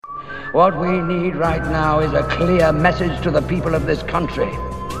What we need right now is a clear message to the people of this country.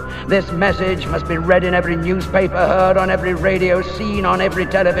 This message must be read in every newspaper, heard on every radio, seen on every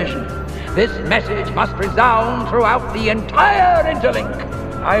television. This message must resound throughout the entire interlink.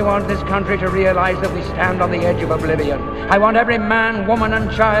 I want this country to realize that we stand on the edge of oblivion. I want every man, woman,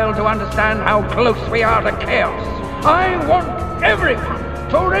 and child to understand how close we are to chaos. I want everyone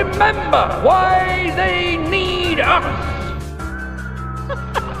to remember why they need us.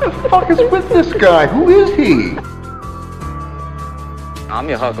 What the fuck is with this guy? Who is he? I'm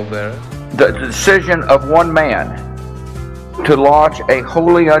your huckleberry. The decision of one man to launch a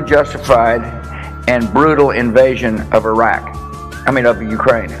wholly unjustified and brutal invasion of of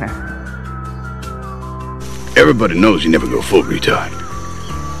Ukraine. Everybody knows you never go full retard.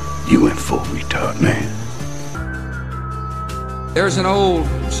 You went full retard, man. There's an old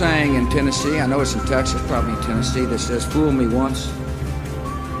saying in Tennessee, I know it's in Texas, probably in Tennessee, that says, fool me once,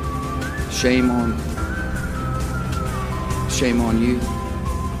 shame on you.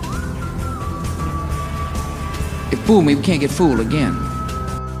 If fool me, we can't get fooled again.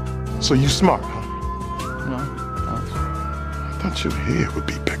 So you smart, huh? No. I thought your hair would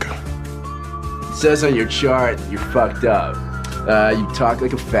be bigger. It says on your chart you're fucked up. You talk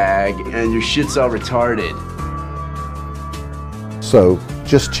like a fag, and your shit's all retarded. So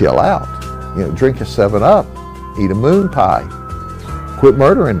just chill out. Drink a 7-Up, eat a moon pie, quit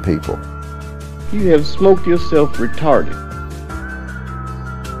murdering people. You have smoked yourself retarded.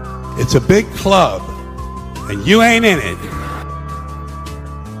 It's a big club, and you ain't in it.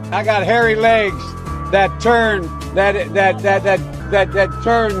 I got hairy legs that turn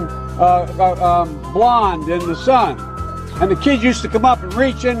blonde in the sun, and the kids used to come up and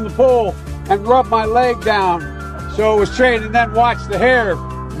reach into the pool and rub my leg down so it was straight, and then watch the hair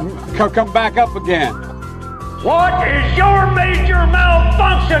come back up again. What is your major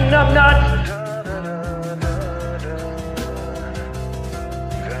malfunction, numbnuts?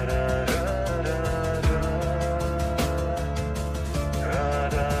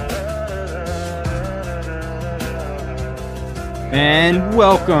 And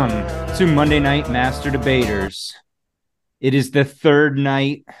welcome to Monday Night Master Debaters. It is the third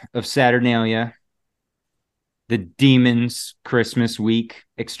night of Saturnalia, the Demons Christmas week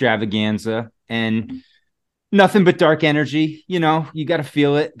extravaganza, and nothing but dark energy. You got to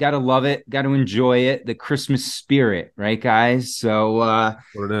feel it, got to love it, got to enjoy it, the Christmas spirit, right, guys? So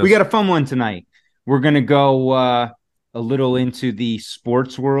we got a fun one tonight. We're going to go a little into the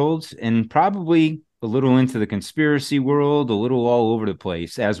sports world and probably a little into the conspiracy world, a little all over the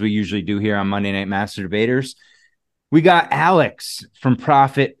place, as we usually do here on Monday Night Master Debaters. We got Alex from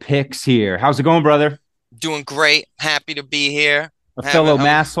Profit Picks here. How's it going, brother? Doing great. Happy to be here. Fellow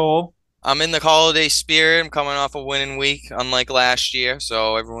masshole. I'm in the holiday spirit. I'm coming off a winning week, unlike last year.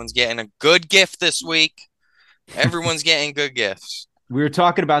 So everyone's getting a good gift this week. Everyone's getting good gifts. We were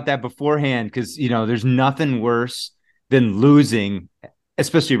talking about that beforehand because, there's nothing worse than losing,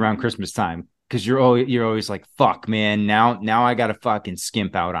 especially around Christmas time. Because you're always like, fuck, man, now I got to fucking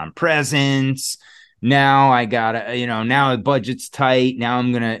skimp out on presents. Now I got to, now the budget's tight. Now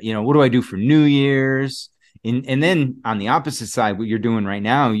I'm going to, what do I do for New Year's? And then on the opposite side, what you're doing right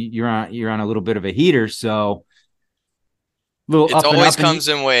now, you're on a little bit of a heater. So it always comes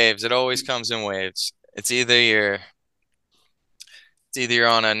in waves. It always comes in waves. It's either you're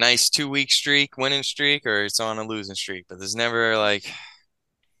on a nice 2-week streak, winning streak, or it's on a losing streak. But there's never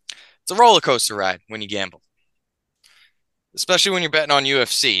it's a roller coaster ride when you gamble, especially when you're betting on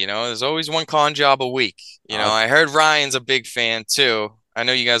UFC. There's always one con job a week. I heard Ryan's a big fan too. I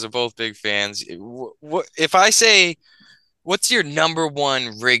know you guys are both big fans. If I say, what's your number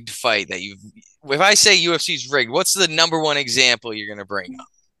one rigged fight if I say UFC's rigged, what's the number one example you're going to bring up?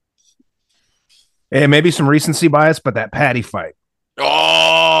 Hey, maybe some recency bias, but that Patty fight.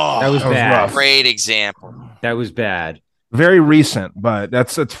 Oh, that was bad. Rough. Great example. That was bad. Very recent, but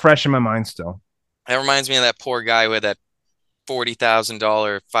it's fresh in my mind still. That reminds me of that poor guy with that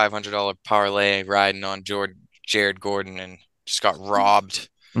 $40,000, $500 parlay riding on Jared Gordon and just got robbed.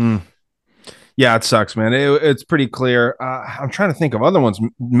 Yeah, it sucks, man. It's pretty clear. I'm trying to think of other ones.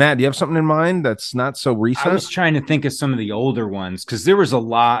 Matt, do you have something in mind that's not so recent? I was trying to think of some of the older ones because there was a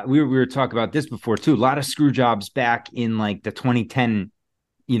lot. We were talking about this before too. A lot of screw jobs back in like the 2010,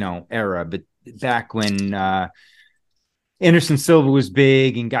 era, but back when Anderson Silva was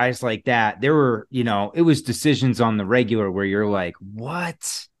big and guys like that, there were, it was decisions on the regular where you're like,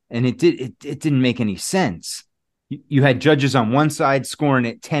 what? And it didn't make any sense. You had judges on one side scoring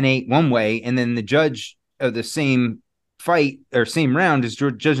it 10-8 one way, and then the judge of the same fight or same round is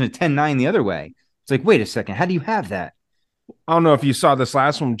judging it 10-9 the other way. It's like, wait a second, how do you have that? I don't know if you saw this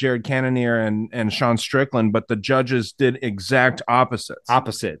last one, Jared Cannonier and Sean Strickland, but the judges did exact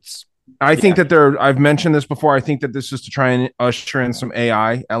opposites. I think that I've mentioned this before. I think that this is to try and usher in some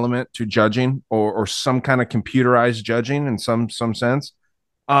AI element to judging or some kind of computerized judging in some sense.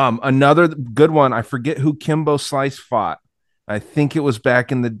 Another good one, I forget who Kimbo Slice fought. I think it was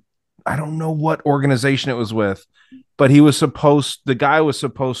back in I don't know what organization it was with, but the guy was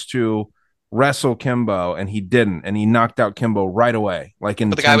supposed to wrestle Kimbo and he didn't, and he knocked out Kimbo right away. Like in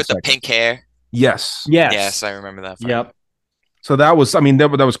But the guy with seconds. the pink hair. Yes. Yes, I remember that fight. Yep. So that was,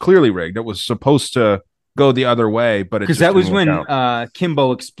 that was clearly rigged. It was supposed to go the other way, but because that was when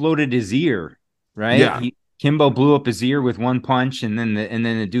Kimbo exploded his ear, right? Yeah. Kimbo blew up his ear with one punch, and then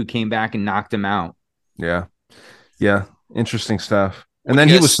the dude came back and knocked him out. Yeah. Interesting stuff. And then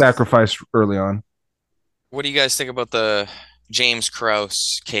he was sacrificed early on. What do you guys think about the James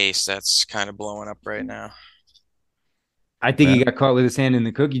Krause case that's kind of blowing up right now? I think he got caught with his hand in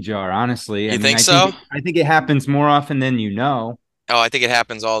the cookie jar, honestly. You think so? I think it happens more often than you know. Oh, I think it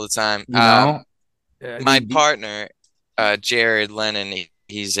happens all the time. You know? My partner, Jared Lennon,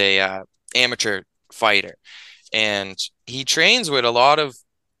 he's a amateur fighter, and he trains with a lot of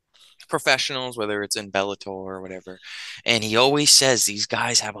professionals, whether it's in Bellator or whatever, and he always says these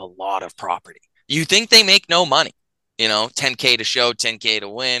guys have a lot of property. You think they make no money, 10K to show, 10K to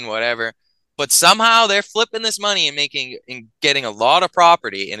win, whatever. But somehow they're flipping this money and getting a lot of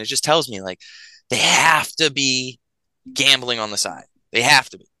property. And it just tells me like they have to be gambling on the side. They have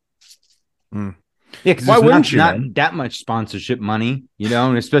to be. Yeah, because why wouldn't not that much sponsorship money,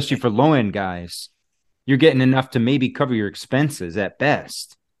 and especially for low end guys, you're getting enough to maybe cover your expenses at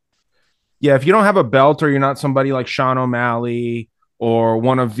best. Yeah, if you don't have a belt or you're not somebody like Sean O'Malley or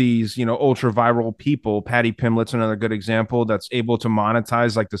one of these, ultra viral people, Patty Pimlet's another good example that's able to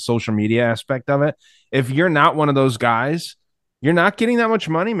monetize like the social media aspect of it. If you're not one of those guys, you're not getting that much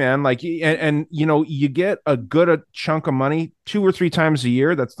money, man. Like, and you get a good chunk of money 2 or 3 times a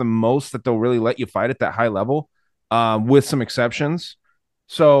year. That's the most that they'll really let you fight at that high level, with some exceptions.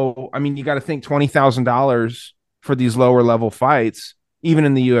 So, I mean, you got to think $20,000 for these lower level fights, even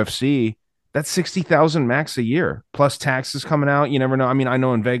in the UFC. That's 60,000 max a year, plus taxes coming out. You never know. I mean, I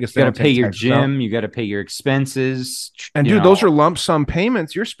know in Vegas, you got to pay your gym, you got to pay your expenses. And dude, those are lump sum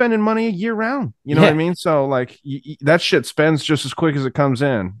payments. You're spending money a year round. You know what I mean? So like that shit spends just as quick as it comes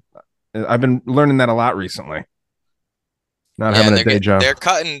in. I've been learning that a lot recently. Not having a day job. They're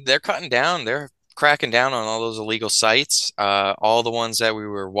cutting down. They're cracking down on all those illegal sites. All the ones that we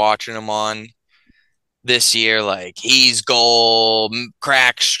were watching them on this year, like He's Gold,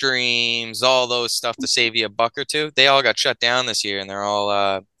 Crack Streams, all those stuff to save you $1 or $2. They all got shut down this year, and they're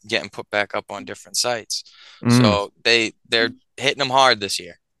all getting put back up on different sites. So they're hitting them hard this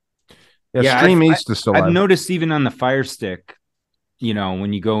year. Yeah, Stream East is still I've noticed even on the Fire Stick,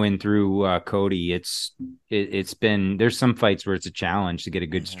 when you go in through Cody, it's been, there's some fights where it's a challenge to get a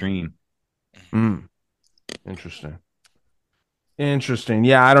good stream. Interesting.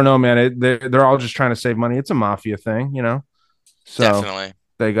 Yeah, I don't know, man. They're all just trying to save money. It's a mafia thing, So definitely,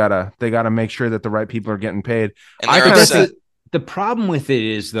 they gotta make sure that the right people are getting paid. And the problem with it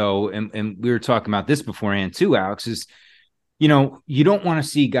is, though, and we were talking about this beforehand too, Alex, is you don't want to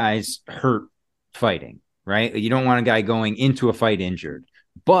see guys hurt fighting, right? You don't want a guy going into a fight injured,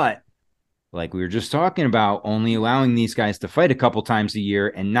 but like we were just talking about, only allowing these guys to fight a couple times a year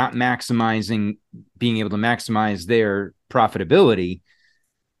and not being able to maximize their profitability,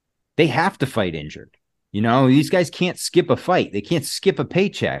 they have to fight injured. These guys can't skip a fight. They can't skip a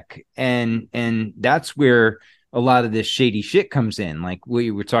paycheck. And that's where a lot of this shady shit comes in. Like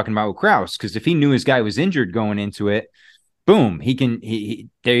we were talking about with Krause, because if he knew his guy was injured going into it, boom, he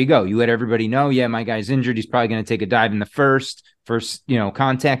there you go. You let everybody know, yeah, my guy's injured. He's probably going to take a dive in the first,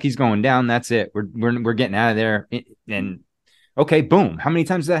 contact. He's going down. That's it. We're getting out of there. And okay, boom. How many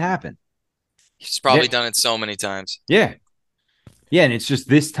times does that happen? He's probably done it so many times. Yeah. And it's just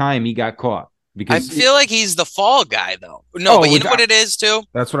this time he got caught. Because I feel like he's the fall guy, though. No, but you know what it is, too?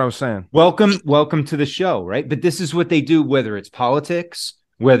 That's what I was saying. Welcome to the show, right? But this is what they do, whether it's politics,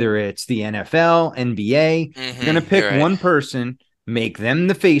 whether it's the NFL, NBA. You're going to pick one person, make them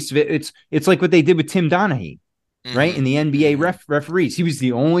the face of it. It's like what they did with Tim Donaghy, right? In the NBA referees. He was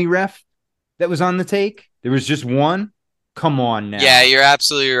the only ref that was on the take. There was just one. Come on now. Yeah, you're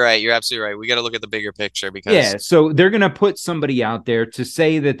absolutely right. We got to look at the bigger picture because so they're going to put somebody out there to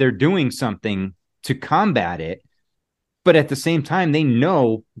say that they're doing something to combat it, but at the same time, they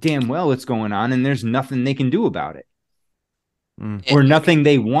know damn well what's going on, and there's nothing they can do about it, or nothing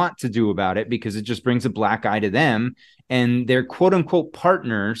they want to do about it, because it just brings a black eye to them and their quote unquote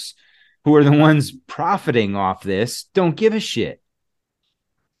partners who are the ones profiting off this, don't give a shit.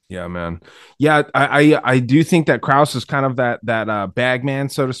 Yeah, man. Yeah, I do think that Krause is kind of that bag man,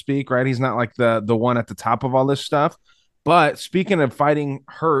 so to speak, right? He's not like the one at the top of all this stuff. But speaking of fighting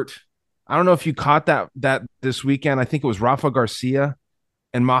hurt, I don't know if you caught that this weekend. I think it was Rafa Garcia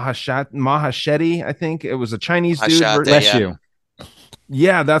and Mahasheti. I think it was a Chinese dude. Bless you.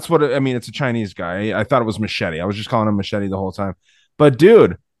 Yeah, that's what I mean. It's a Chinese guy. I thought it was Machete. I was just calling him Machete the whole time. But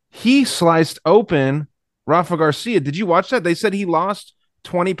dude, he sliced open Rafa Garcia. Did you watch that? They said he lost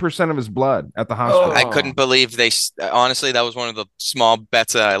 20% of his blood at the hospital. I couldn't believe honestly, that was one of the small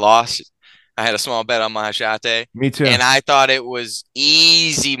bets that I lost. I had a small bet on Mahashate. Me too. And I thought it was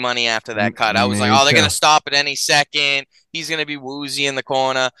easy money after that cut. I was like, oh, they're going to stop at any second. He's going to be woozy in the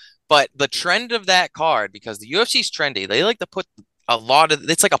corner. But the trend of that card, because the UFC's trendy, they like to put a lot of,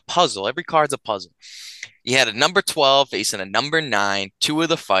 it's like a puzzle. Every card's a puzzle. You had a number 12 facing a number 9, 2 of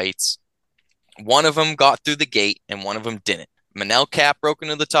the fights. One of them got through the gate and one of them didn't. Manel Cap broke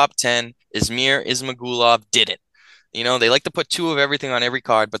into the top 10. Izmir Ismagulov didn't. You know, they like to put 2 of everything on every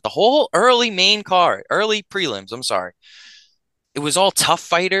card, but the whole early prelims, I'm sorry, it was all tough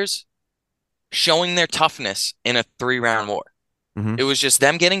fighters showing their toughness in a 3-round war. Mm-hmm. It was just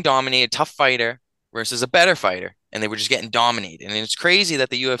them getting dominated, tough fighter versus a better fighter, and they were just getting dominated. And it's crazy that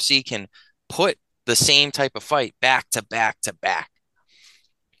the UFC can put the same type of fight back to back to back.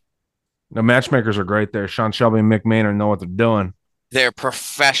 The matchmakers are great there. Sean Shelby and Mick Maynard know what they're doing. They're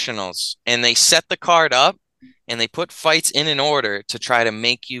professionals, and they set the card up, and they put fights in an order to try to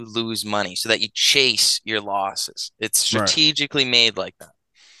make you lose money so that you chase your losses. It's strategically made like that.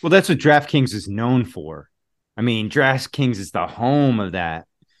 Well, that's what DraftKings is known for. I mean, DraftKings is the home of that.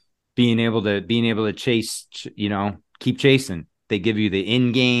 Being able to chase, keep chasing. They give you the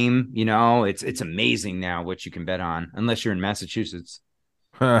in-game, it's amazing now what you can bet on, unless you're in Massachusetts.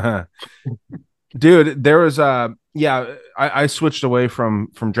 Dude, there was I switched away from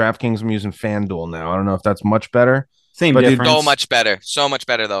DraftKings. I'm using FanDuel now. I don't know if that's much better. Same difference. So much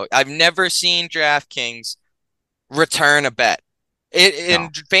better though. I've never seen DraftKings return a bet. In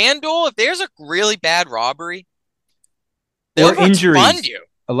FanDuel, if there's a really bad robbery, they'll refund you.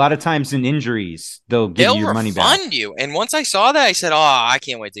 A lot of times in injuries, they'll give you your money back. They'll refund you. And once I saw that, I said, I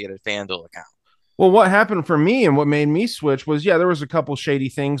can't wait to get a FanDuel account. Well, what happened for me and what made me switch was, there was a couple shady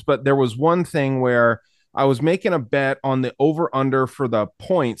things, but there was one thing where I was making a bet on the over-under for the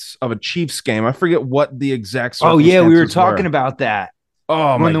points of a Chiefs game. I forget what the exact circumstances we were talking about that.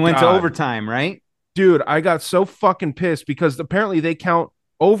 Oh, when they went to overtime, right? Dude, I got so fucking pissed because apparently they count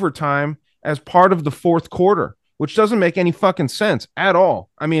overtime as part of the fourth quarter, which doesn't make any fucking sense at all.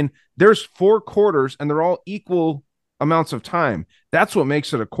 I mean, there's 4 quarters and they're all equal amounts of time. That's what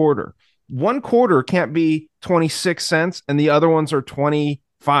makes it a quarter. One quarter can't be 26 cents and the other ones are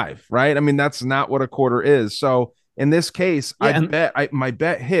 25, right? I mean, that's not what a quarter is. So in this case, my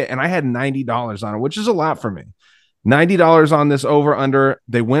bet hit and I had $90 on it, which is a lot for me. $90 on this over under.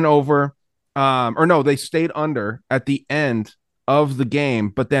 They went over, they stayed under at the end of the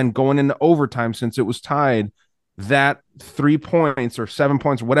game, but then going into overtime, since it was tied, that 3 points or 7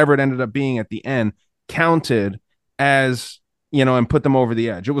 points, or whatever it ended up being at the end, counted as, and put them over the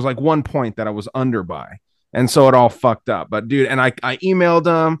edge. It was like 1 point that I was under by. And so it all fucked up. But dude, and I emailed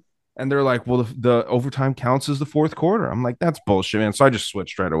them and they're like, well, the overtime counts as the fourth quarter. I'm like, that's bullshit, man. So I just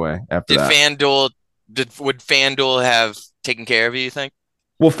switched right away after that. Would FanDuel have taken care of you think?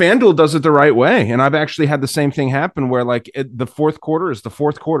 Well, FanDuel does it the right way. And I've actually had the same thing happen where the fourth quarter is the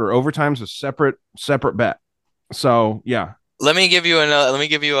fourth quarter. Overtime's a separate bet. So yeah. Let me give you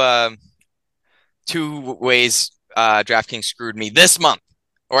 2 ways DraftKings screwed me this month,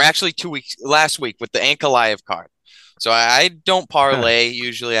 or actually last week with the Ankalaev card. So I don't parlay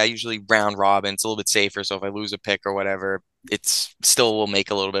usually. I usually round robin. It's a little bit safer. So if I lose a pick or whatever, it's still will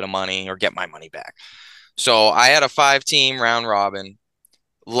make a little bit of money or get my money back. So I had a 5-team round robin.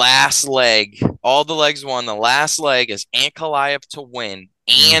 Last leg, all the legs won. The last leg is Ankalaev to win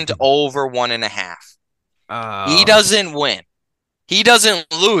and over 1.5. He doesn't win. He doesn't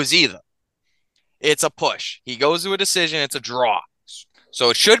lose either. It's a push. He goes to a decision. It's a draw. So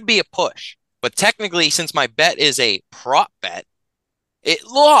it should be a push. But technically, since my bet is a prop bet, it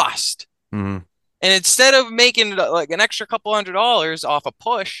lost. Mm-hmm. And instead of making like an extra couple $100 off a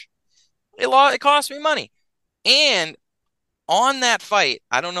push, it cost me money. And on that fight,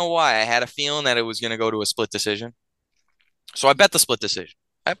 I don't know why, I had a feeling that it was going to go to a split decision. So I bet the split decision.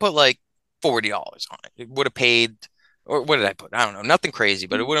 I put like $40 on it. It would have paid, or what did I put? I don't know. Nothing crazy,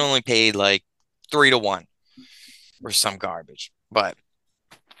 but it would have only paid like 3-1 or some garbage. But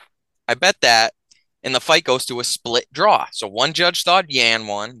I bet that, and the fight goes to a split draw. So one judge thought Yan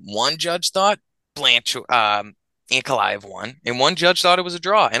won, one judge thought Ankalaev won, and one judge thought it was a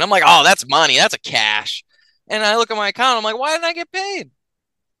draw. And I'm like, oh, that's money. That's a cash. And I look at my account. I'm like, why didn't I get paid?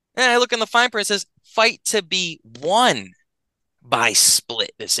 And I look in the fine print. It says fight to be won by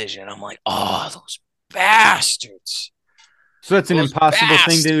split decision. I'm like, oh, those bastards. So that's an impossible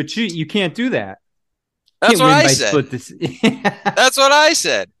thing to achieve. You can't do that. That's what I said. That's what I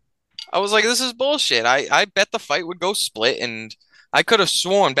said. I was like, this is bullshit. I bet the fight would go split, and I could have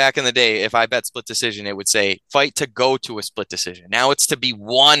sworn back in the day if I bet split decision, it would say fight to go to a split decision. Now it's to be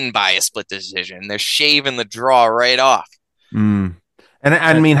won by a split decision. They're shaving the draw right off. And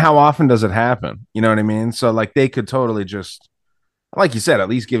I mean, how often does it happen? You know what I mean? So like they could totally just, like you said, at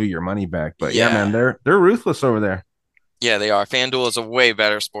least give you your money back. But yeah, man, they're ruthless over there. Yeah, they are. FanDuel is a way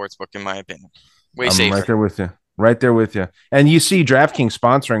better sports book, in my opinion. Way safer. Right there with you. Right there with you. And you see DraftKings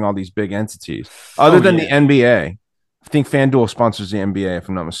sponsoring all these big entities. Other than the NBA, I think FanDuel sponsors the NBA, if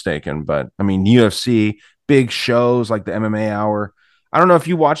I'm not mistaken. But I mean, UFC, big shows like the MMA Hour. I don't know if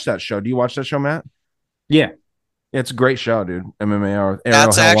you watch that show. Do you watch that show, Matt? Yeah. It's a great show, dude. MMA Hour.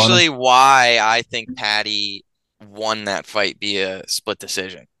 That's actually why I think Patty won that fight via split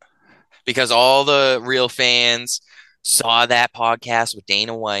decision. Because all the real fans saw that podcast with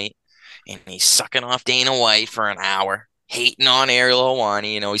Dana White, and he's sucking off Dana White for an hour, hating on Ariel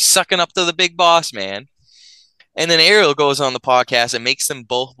Helwani. You know, he's sucking up to the big boss man. And then Ariel goes on the podcast and makes them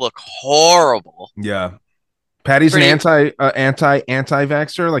both look horrible. Yeah. Patty's an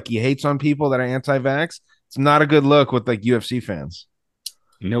anti-vaxxer. Like he hates on people that are anti-vax. It's not a good look with like UFC fans.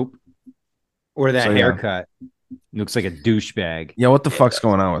 Nope. Or that haircut. Looks like a douchebag. Yeah, what the fuck's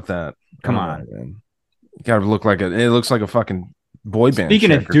going on with that? Come on, man. You gotta look like it looks like a fucking boy band.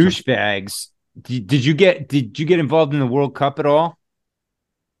 Speaking of douchebags, did you get involved in the World Cup at all?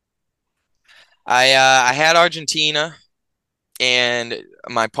 I had Argentina, and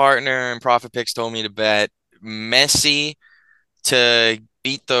my partner and Profit Picks told me to bet Messi to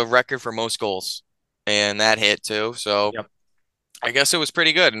beat the record for most goals, and that hit too. So I guess it was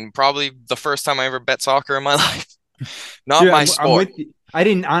pretty good, and probably the first time I ever bet soccer in my life. Not my sport. I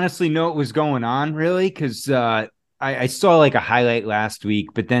didn't honestly know what was going on really, because I saw like a highlight last week,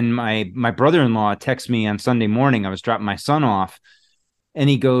 but then my brother-in-law texted me on Sunday morning. I was dropping my son off, and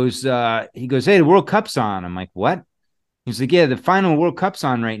he goes, hey, the World Cup's on. I'm like, what? He's like, yeah, the final World Cup's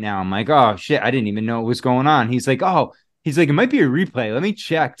on right now. I'm like, oh shit, I didn't even know what was going on. He's like, it might be a replay. Let me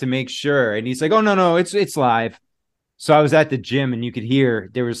check to make sure. And he's like, oh no, it's live. So I was at the gym, and you could hear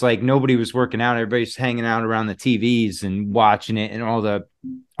there was like nobody was working out. Everybody's hanging out around the TVs and watching it, and all the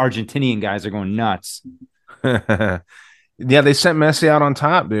Argentinian guys are going nuts. Yeah, they sent Messi out on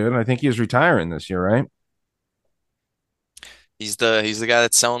top, dude. I think he was retiring this year, right? He's the guy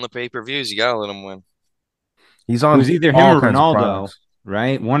that's selling the pay-per-views. You gotta let him win. He's on. It was either him or Ronaldo,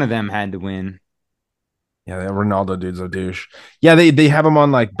 right? One of them had to win. Yeah, that Ronaldo dude's a douche. Yeah, they have him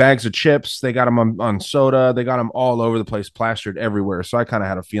on like bags of chips. They got him on soda. They got him all over the place, plastered everywhere. So I kind of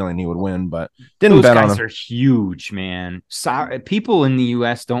had a feeling he would win, but didn't bet on him. Those guys are huge, man. People in the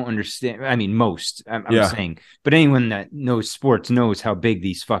U.S. don't understand. I mean, most, I'm saying. But anyone that knows sports knows how big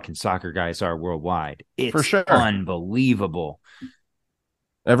these fucking soccer guys are worldwide. It's for sure unbelievable.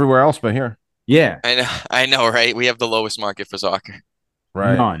 Everywhere else but here. Yeah. I know, right? We have the lowest market for soccer.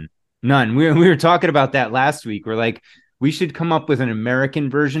 Right. None. We were talking about that last week. We're like, we should come up with an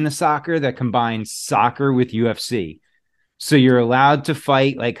American version of soccer that combines soccer with UFC. So you're allowed to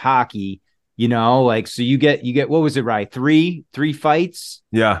fight like hockey, you know, like, so you get, what was it, right? Three fights?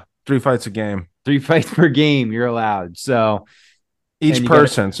 Yeah. 3 fights a game. 3 fights per game you're allowed. So each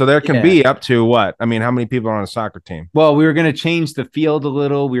person. So there can be up to what? I mean, how many people are on a soccer team? Well, we were going to change the field a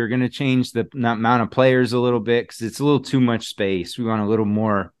little. We were going to change the amount of players a little bit because it's a little too much space. We want a little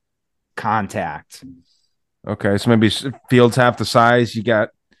more contact. Okay, so maybe field's half the size. You got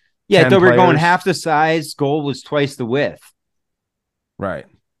I thought we were going half the size. Goal was twice the width. Right.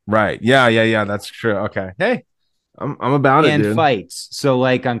 Yeah. That's true. Okay. Hey, I'm about it, dude. And fights. So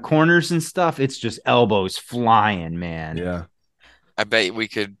like on corners and stuff, it's just elbows flying, man. Yeah. I bet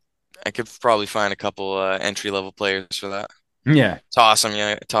I could probably find a couple entry level players for that. Yeah. Toss them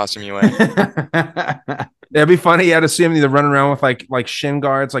your way. It'd be funny. You had to see him either run around with like shin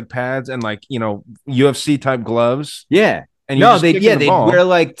guards, like pads, and like, you know, UFC type gloves. Yeah. And they'd wear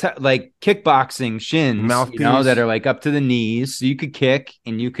like kickboxing shins, you know, that are like up to the knees. So you could kick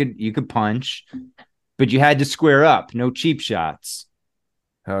and you could punch, but you had to square up. No cheap shots.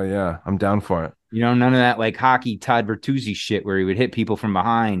 Hell yeah, I'm down for it. You know, none of that like hockey Todd Bertuzzi shit where he would hit people from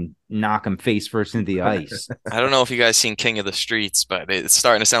behind, knock them face first into the ice. I don't know if you guys seen King of the Streets, but it's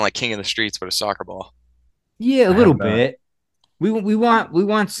starting to sound like King of the Streets with a soccer ball. Yeah, a I little have that. bit. We want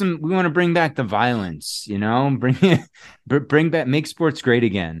to bring back the violence, bring back, make sports great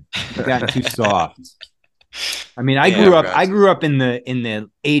again. We've gotten too soft. I mean, Yeah, I right. grew up in the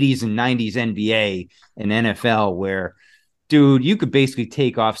 80s and 90s NBA and NFL where, dude, you could basically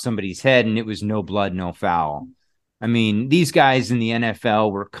take off somebody's head and it was no blood, no foul. I mean, these guys in the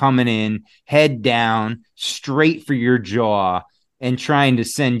NFL were coming in head down, straight for your jaw, and trying to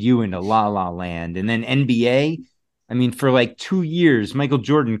send you into la la land. And then NBA, I mean, for like 2 years, Michael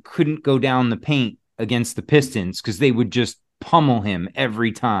Jordan couldn't go down the paint against the Pistons because they would just pummel him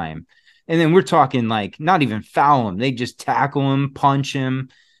every time. And then we're talking like not even foul him. They just tackle him, punch him,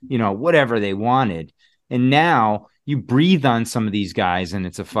 whatever they wanted. And now you breathe on some of these guys and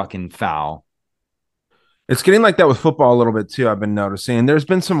it's a fucking foul. It's getting like that with football a little bit too. I've been noticing. There's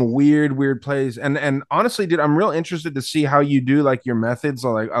been some weird plays, and honestly, dude, I'm real interested to see how you do like your methods,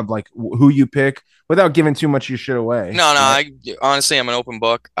 of who you pick without giving too much of your shit away. No, no. Right? Honestly, I'm an open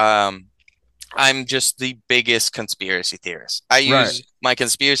book. I'm just the biggest conspiracy theorist. I Right. use my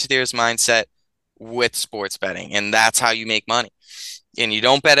conspiracy theorist mindset with sports betting, and that's how you make money. And you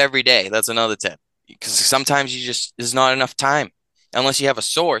don't bet every day. That's another tip, because sometimes there's not enough time unless you have a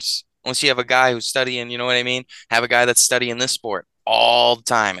source, unless you have a guy who's studying, you know what I mean? Have a guy that's studying this sport all the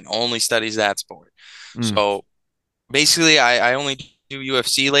time and only studies that sport. So basically, I only do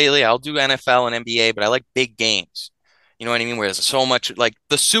UFC lately. I'll do NFL and NBA, but I like big games. You know what I mean? Where there's so much, like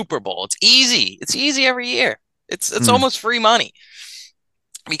the Super Bowl. It's easy. It's easy every year. It's almost free money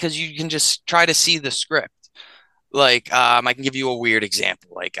because you can just try to see the script. Like, I can give you a weird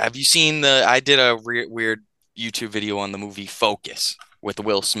example. Like, have you seen I did a weird YouTube video on the movie Focus with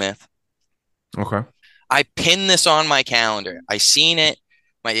Will Smith. Okay. I pinned this on my calendar. I seen it.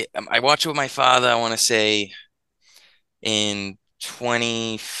 I watched it with my father, I want to say in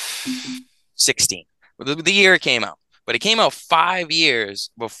 2016, the year it came out. But it came out 5 years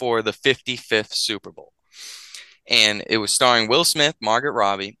before the 55th Super Bowl. And it was starring Will Smith, Margaret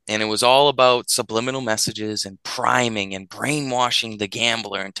Robbie, and it was all about subliminal messages and priming and brainwashing the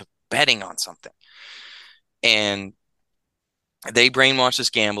gambler into betting on something. And they brainwashed this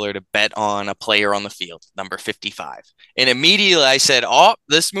gambler to bet on a player on the field, number 55. And immediately I said, oh,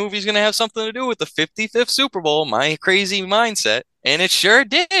 this movie's going to have something to do with the 55th Super Bowl, my crazy mindset. And it sure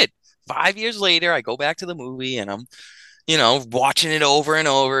did. 5 years later, I go back to the movie and I'm watching it over and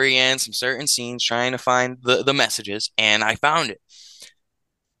over again, some certain scenes, trying to find the messages, and I found it.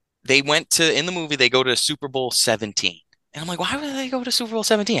 In the movie, they go to Super Bowl 17. And I'm like, why would they go to Super Bowl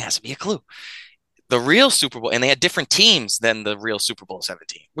 17? It has to be a clue. The real Super Bowl, and they had different teams than the real Super Bowl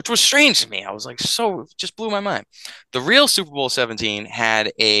 17, which was strange to me. I was like, just blew my mind. The real Super Bowl 17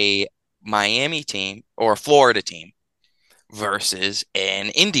 had a Miami team or a Florida team versus an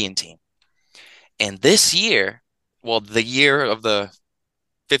Indian team. And this year, well, the year of the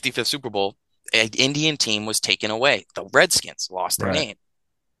 55th Super Bowl, an Indian team was taken away. The Redskins lost their name.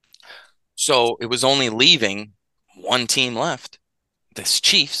 So it was only leaving one team left, the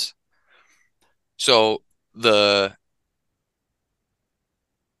Chiefs. So the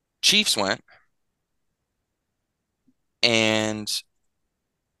Chiefs went and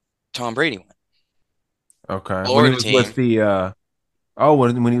Tom Brady went. Okay. Florida When he was team, with the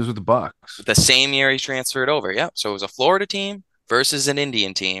when he was with the Bucks. the same year he transferred over. Yeah. So it was a Florida team versus an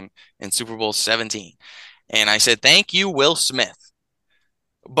Indian team in Super Bowl 17. And I said, thank you, Will Smith.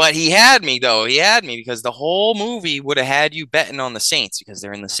 But he had me, though. He had me because the whole movie would have had you betting on the Saints because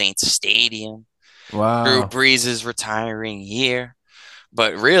they're in the Saints stadium. Wow. Drew Brees is retiring here.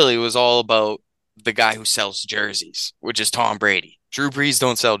 But really, it was all about the guy who sells jerseys, which is Tom Brady. Drew Brees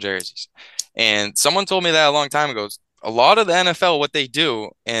don't sell jerseys. And someone told me that a long time ago. A lot of the NFL, what they do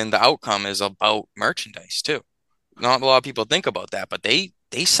and the outcome is about merchandise, too. Not a lot of people think about that, but they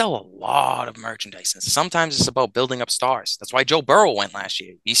sell a lot of merchandise. And sometimes it's about building up stars. That's why Joe Burrow went last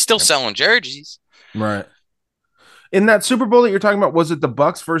year. He's still selling jerseys. Right. In that Super Bowl that you're talking about, was it the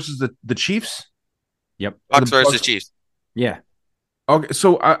Bucks versus the Chiefs? Yep. Bucks versus Chiefs. Yeah. Okay.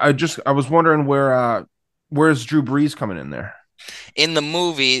 So I was wondering where's Drew Brees coming in there? In the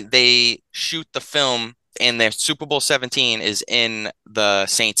movie, they shoot the film and their Super Bowl 17 is in the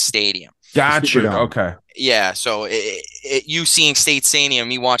Saints stadium. Gotcha. Okay. Yeah, so you seeing State Stadium,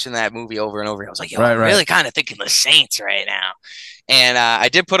 me watching that movie over and over, I was like, yo, Right, I'm really kind of thinking the Saints right now. And I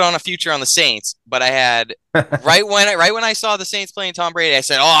did put on a future on the Saints, but I had right when I saw the Saints playing Tom Brady, I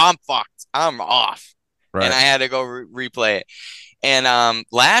said, oh, I'm fucked. I'm off. Right. And I had to go replay it. And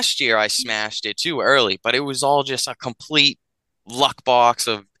last year I smashed it too early, but it was all just a complete luck box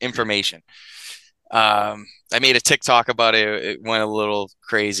of information. I made a TikTok about it. It went a little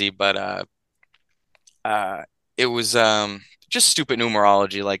crazy, but it was just stupid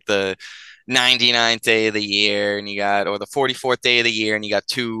numerology, like the 99th day of the year, and or the 44th day of the year, and you got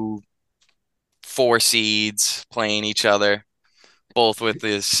two 4 seeds playing each other, both with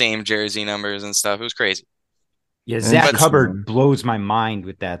the same jersey numbers and stuff. It was crazy. Yeah, Zach Hubbard blows my mind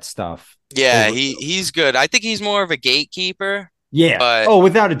with that stuff. Yeah, he's good. I think he's more of a gatekeeper. Yeah. But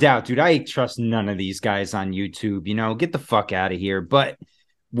without a doubt, dude. I trust none of these guys on YouTube. Get the fuck out of here. But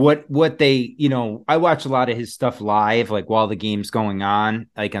what they, I watch a lot of his stuff live, like while the game's going on,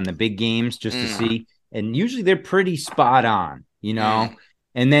 like on the big games, just to see. And usually they're pretty spot on,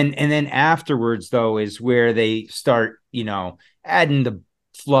 And then afterwards, though, is where they start, adding the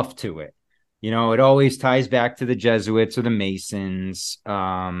fluff to it. It always ties back to the Jesuits or the Masons.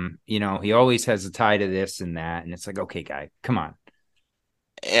 He always has a tie to this and that. And it's like, okay, guy, come on.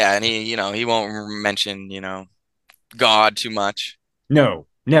 Yeah, and he won't mention, God too much. No,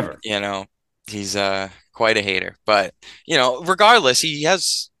 never. He's quite a hater. But, regardless, he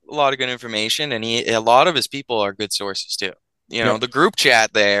has a lot of good information, and a lot of his people are good sources too. The group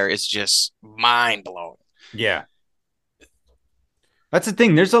chat there is just mind blowing. Yeah. That's the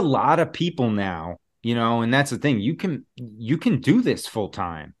thing. There's a lot of people now, and that's the thing. You can do this full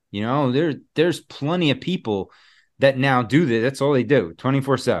time. There's plenty of people that now do this. That's all they do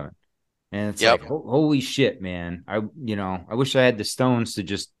 24/7. And it's like, holy shit, man. I wish I had the stones to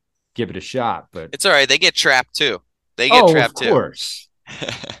just give it a shot, but it's all right. They get trapped too. Of course.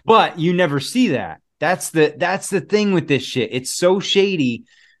 But you never see that. That's the thing with this shit. It's so shady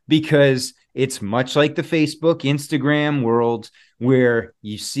because it's much like the Facebook, Instagram world where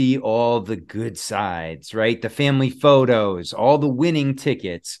you see all the good sides, right? The family photos, all the winning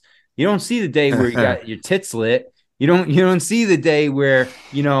tickets. You don't see the day where you got your tits lit. You don't see the day where,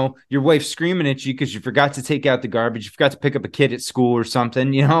 your wife's screaming at you because you forgot to take out the garbage. You forgot to pick up a kid at school or something,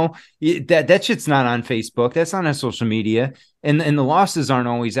 that shit's not on Facebook. That's not on social media. And the losses aren't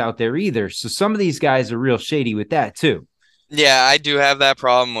always out there either. So some of these guys are real shady with that too. Yeah, I do have that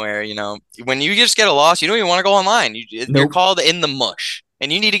problem where, when you just get a loss, you don't even want to go online. You're called in the mush,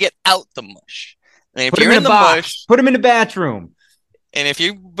 and you need to get out the mush. And if you're in the mush, put him in the bathroom. And if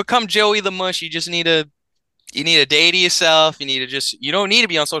you become Joey the Mush, you just need a day to yourself. You don't need to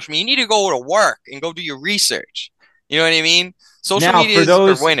be on social media. You need to go to work and go do your research. You know what I mean? Social media is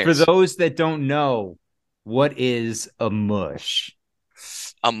for winners. For those that don't know, what is a mush?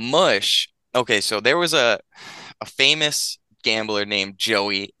 A mush. Okay, so there was a famous gambler named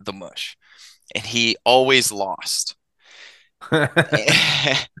Joey the Mush, and he always lost.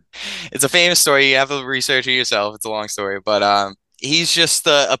 It's a famous story. You have to research it yourself. It's a long story, but he's just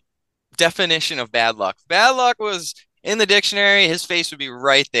a definition of bad luck. Bad luck was in the dictionary. His face would be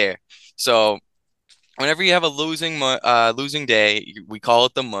right there. So whenever you have a losing day, we call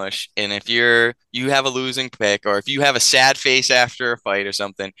it the mush. And if you have a losing pick, or if you have a sad face after a fight or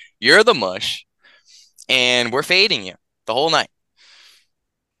something, you're the mush, and we're fading you the whole night.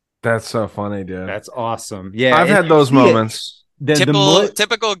 That's so funny, dude. That's awesome. Yeah, I've had those moments.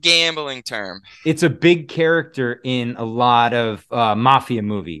 Typical gambling term. It's a big character in a lot of mafia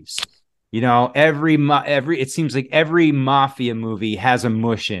movies. It seems like every mafia movie has a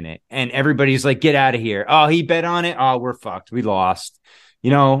mush in it, and everybody's like, "Get out of here!" Oh, he bet on it. Oh, we're fucked. We lost.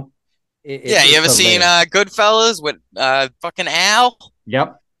 You ever seen Goodfellas with fucking Al?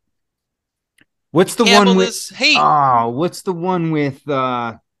 Yep. What's the one with? Hey. Oh, what's the one with?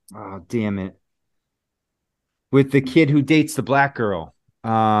 Oh, damn it! With the kid who dates the black girl.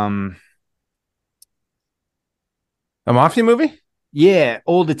 A mafia movie? Yeah,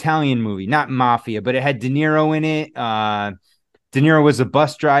 old Italian movie, not mafia, but it had De Niro in it. De Niro was a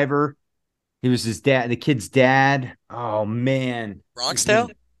bus driver. He was his dad, the kid's dad. Oh man, Bronx Tale.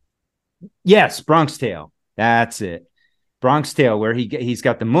 Yes, Bronx Tale. That's it. Bronx Tale, where he's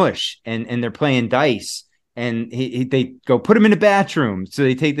got the mush, and they're playing dice, and they go put him in the bathroom. So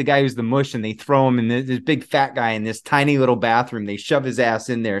they take the guy who's the mush and they throw him in this big fat guy in this tiny little bathroom. They shove his ass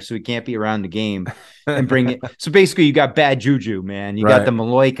in there so he can't be around the game and bring it. So basically, you got bad juju, man. You got the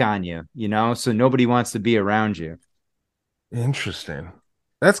Maloik on you, so nobody wants to be around you. Interesting.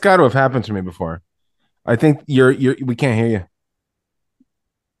 That's got to have happened to me before. I think we can't hear you.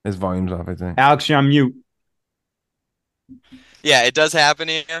 His volume's off, I think. Alex, you're on mute. Yeah, it does happen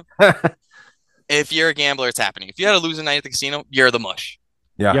to you. If you're a gambler, it's happening. If you had a losing night at the casino, you're the mush.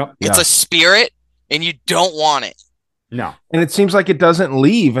 Yeah. Yep. It's a spirit, and you don't want it. No. And it seems like it doesn't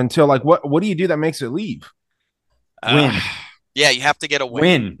leave until, like, what do you do that makes it leave? Win. Yeah, you have to get a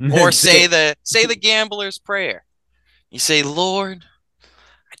win. Or say the gambler's prayer. You say, Lord,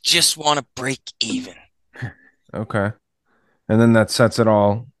 I just want to break even. Okay. and then that sets it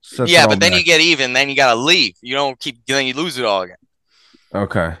all. Yeah, but then back. you get even. Then you gotta leave. You don't keep. Then you lose it all again.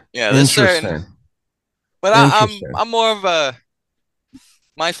 Okay. Yeah, there's Interesting. certain. But I'm more of a.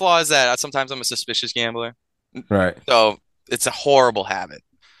 My flaw is that sometimes I'm a suspicious gambler. Right. So it's a horrible habit.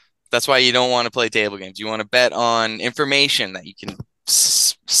 That's why you don't want to play table games. You want to bet on information that you can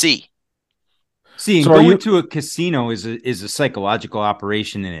see. See, So going to a casino is a psychological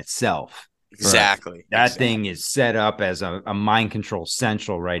operation in itself. Exactly. That thing is set up as a mind control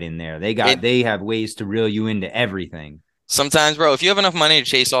central right in there. They have ways to reel you into everything. Sometimes, bro, if you have enough money to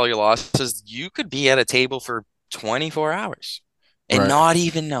chase all your losses, you could be at a table for 24 hours and not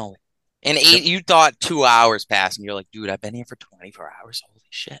even know it. And you thought 2 hours passed, and you're like, dude, I've been here for 24 hours. Holy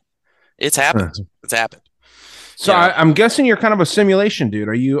shit. It's happened. It's happened. So I'm guessing you're kind of a simulation dude.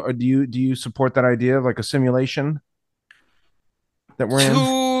 Do you support that idea of like a simulation that we're in?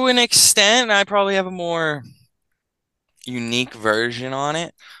 To an extent, I probably have a more unique version on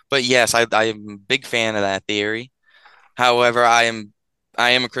it. But yes, I am a big fan of that theory. However, I am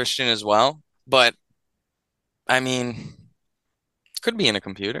a Christian as well. But I mean, it could be in a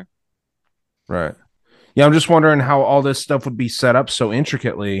computer. Right. Yeah, I'm just wondering how all this stuff would be set up so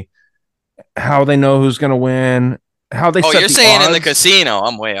intricately. How they know who's going to win, how they set you're the saying odds. In the casino.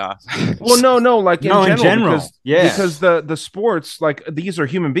 I'm way off. Well, no, like in general. Because the sports, like these are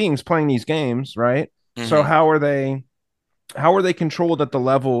human beings playing these games, right? Mm-hmm. So how are they controlled at the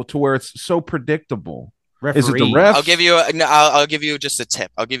level to where it's so predictable? Referee. Is it the ref? I'll give you just a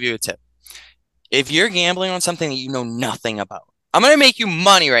tip. I'll give you a tip. If you're gambling on something that you know nothing about, I'm going to make you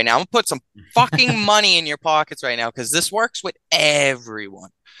money right now. I'm going to put some fucking money in your pockets right now because this works with everyone.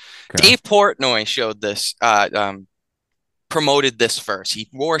 Okay. Dave Portnoy showed this, promoted this first. He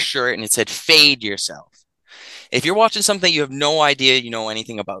wore a shirt and it said, fade yourself. If you're watching something you have no idea you know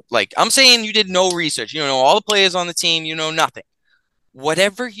anything about, like I'm saying you did no research, you know all the players on the team, you know nothing.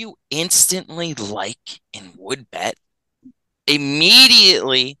 Whatever you instantly like and would bet,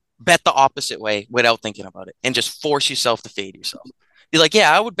 immediately bet the opposite way without thinking about it and just force yourself to fade yourself. Be like,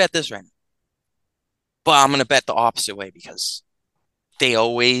 yeah, I would bet this right now, but I'm going to bet the opposite way because they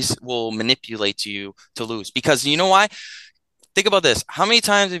always will manipulate you to lose. Because you know why? Think about this. How many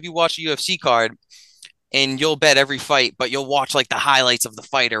times have you watched a UFC card and you'll bet every fight, but you'll watch like the highlights of the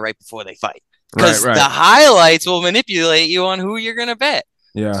fighter right before they fight? Because the highlights will manipulate you on who you're going to bet.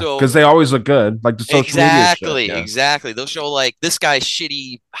 Yeah, because they always look good, like the social media shit. Exactly. They'll show like this guy's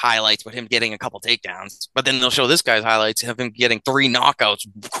shitty highlights with him getting a couple takedowns, but then they'll show this guy's highlights of him getting 3 knockouts.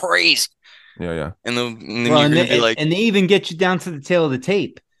 Crazy. Yeah. And then they even get you down to the tail of the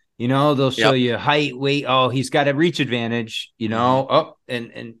tape. You know, they'll show you height, weight. Oh, he's got a reach advantage. You know,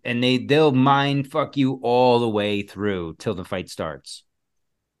 and they'll mind fuck you all the way through till the fight starts.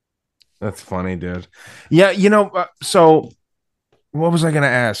 That's funny, dude. Yeah, so. What was I going to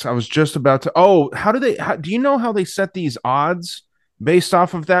ask? I was just about to. Oh, do you know how they set these odds based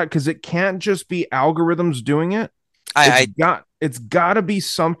off of that? Because it can't just be algorithms doing it. It's got to be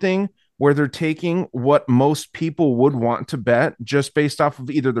something where they're taking what most people would want to bet just based off of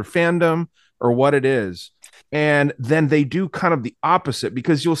either their fandom or what it is. And then they do kind of the opposite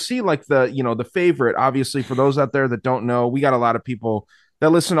because you'll see like the favorite, obviously for those out there that don't know, we got a lot of people that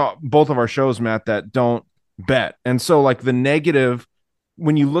listen to both of our shows, Matt, that don't bet. And so like the negative,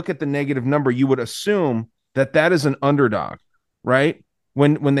 when you look at the negative number, you would assume that is an underdog, right?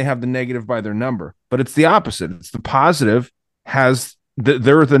 When they have the negative by their number, but it's the opposite. It's the positive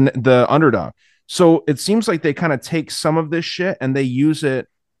they're the underdog. So it seems like they kind of take some of this shit and they use it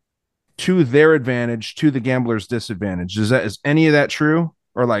to their advantage, to the gambler's disadvantage. Is any of that true?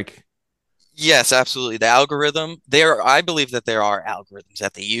 Or like, yes, absolutely. The algorithm I believe that there are algorithms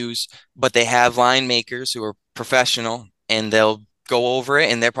that they use, but they have line makers who are professional and they'll go over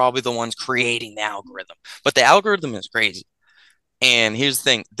it and they're probably the ones creating the algorithm. But the algorithm is crazy. And here's the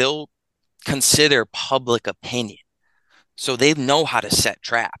thing, they'll consider public opinion. So they know how to set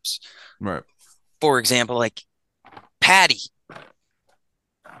traps. Right. For example, like Patty.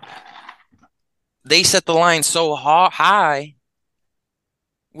 They set the line so high,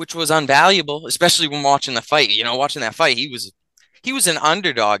 which was unvaluable, especially when watching the fight. Watching that fight, he was an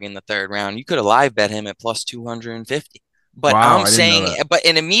underdog in the 3rd round. You could have live bet him at plus 250. But wow, I'm saying,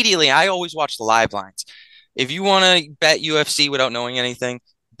 and immediately I always watch the live lines. If you want to bet UFC without knowing anything,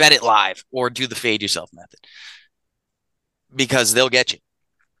 bet it live or do the fade yourself method because they'll get you.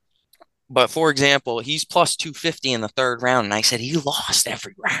 But for example, he's plus 250 in the 3rd round, and I said he lost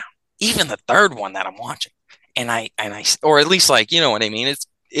every round, even the 3rd one that I'm watching. And I, or at least like, you know what I mean?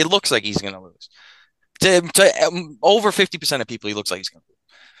 It looks like he's going to lose. To over 50% of people, he looks like he's going to lose.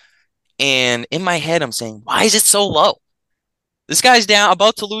 And in my head, I'm saying, why is it so low? This guy's down,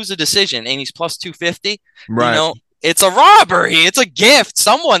 about to lose a decision, and he's plus 250. Right. You know, it's a robbery. It's a gift.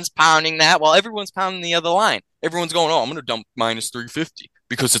 Someone's pounding that while everyone's pounding the other line. Everyone's going, oh, I'm going to dump minus 350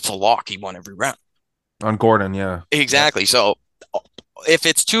 because it's a lock. He won every round. On Gordon, yeah. Exactly. So if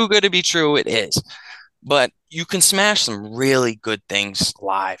it's too good to be true, it is. But you can smash some really good things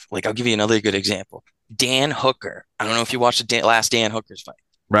live. Like, I'll give you another good example. Dan Hooker. I don't know if you watched the last Dan Hooker's fight.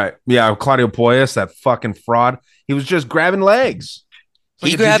 Right. Yeah, Claudio Poyas, that fucking fraud. He was just grabbing legs.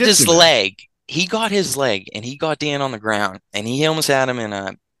 He grabbed his leg. He got his leg, and he got Dan on the ground, and he almost had him in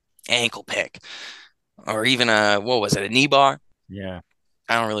a ankle pick, or even a knee bar? Yeah.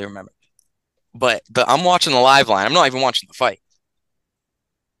 I don't really remember. But I'm watching the live line. I'm not even watching the fight.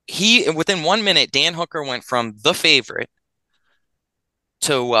 Within 1 minute, Dan Hooker went from the favorite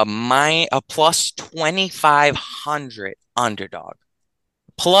to a plus 2,500 underdog.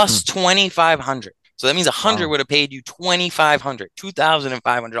 Plus 2,500. So that means 100 would have paid you 2,500,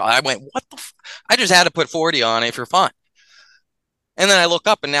 $2,500. I went, what the I just had to put 40 on it for fun. And then I look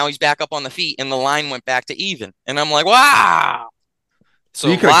up, and now he's back up on the feet, and the line went back to even. And I'm like, wow. So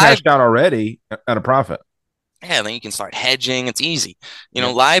you could have cashed out already at a profit. Yeah, then you can start hedging. It's easy. You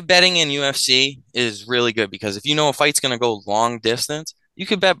know, live betting in UFC is really good because if you know a fight's going to go long distance, you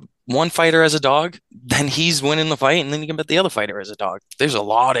could bet one fighter as a dog, then he's winning the fight, and then you can bet the other fighter as a dog. There's a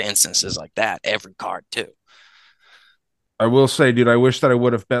lot of instances like that every card, too. I will say, dude, I wish that I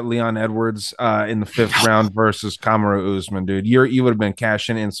would have bet Leon Edwards in the 5th round versus Kamaru Usman, dude. You would have been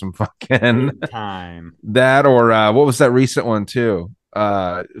cashing in some fucking time. That or what was that recent one too?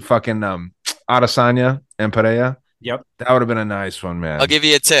 Fucking Adesanya and Pereira. Yep, that would have been a nice one, man. I'll give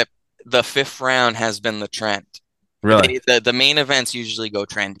you a tip. The 5th round has been the trend. Really, the main events usually go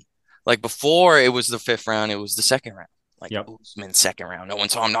trendy. Like before, it was the 5th round. It was the 2nd round. Like Usman's 2nd round. No one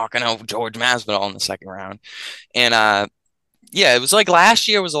saw him knocking out George Masvidal in the 2nd round, and yeah, it was like last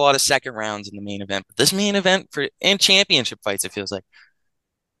year was a lot of 2nd rounds in the main event. But this main event and championship fights, it feels like.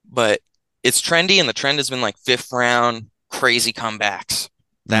 But it's trendy, and the trend has been like 5th round, crazy comebacks.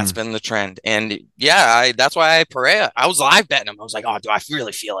 That's been the trend. And yeah, that's why I was live betting him. I was like, oh, do I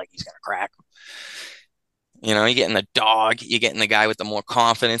really feel like he's going to crack him? You know, you're getting the dog, you're getting the guy with the more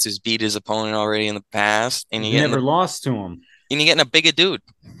confidence who's beat his opponent already in the past. And you never lost to him. And you're getting a bigger dude.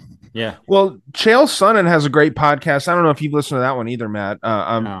 Yeah. Well, Chael Sonnen has a great podcast. I don't know if you've listened to that one either, Matt.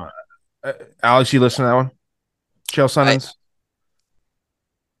 Alex, you listen to that one? Chael Sonnen's?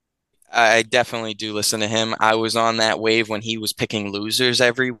 I definitely do listen to him. I was on that wave when he was picking losers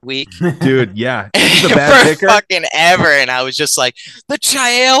every week. Dude, yeah. He's a bad picker. Fucking ever. And I was just like, the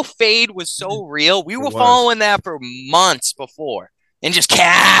Chael fade was so real. We were following that for months before and just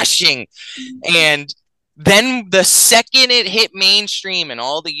cashing. And then the second it hit mainstream and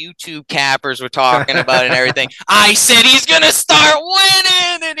all the YouTube cappers were talking about it and everything, I said he's going to start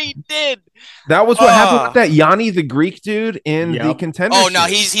winning, and he did. That was what happened with that Yanni the Greek dude in the contender. Oh, no,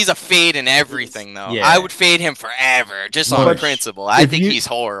 he's a fade in everything, though. Yeah. I would fade him forever, just on principle. I think he's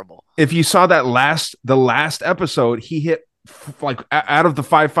horrible. If you saw the last episode, he hit, like, out of the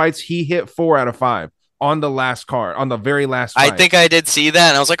 5 fights, he hit 4 out of 5. On the last card, on the very last fight. I think I did see that,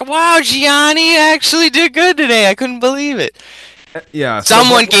 and I was like, wow, Gianni actually did good today. I couldn't believe it. Yeah.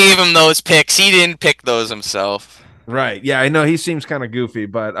 Someone gave him those picks. He didn't pick those himself. Right. Yeah, I know he seems kind of goofy,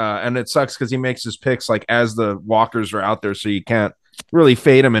 but and it sucks because he makes his picks like as the walkers are out there, so you can't really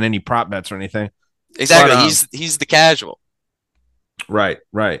fade him in any prop bets or anything. Exactly. But, he's the casual. Right.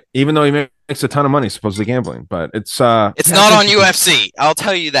 Even though he makes a ton of money supposedly gambling, but it's not on UFC. I'll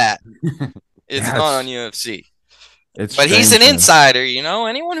tell you that. It's not on UFC. But he's an insider, you know?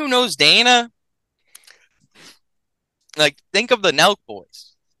 Anyone who knows Dana, like, think of the Nelk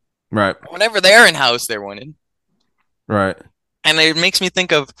boys. Right. Whenever they're in house, they're winning. Right. And it makes me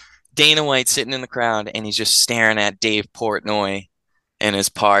think of Dana White sitting in the crowd, and he's just staring at Dave Portnoy and his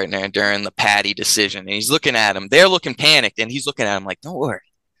partner during the Patty decision. And he's looking at him. They're looking panicked, and he's looking at him like, don't worry.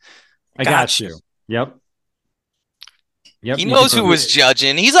 I got you. Yep. He knows who was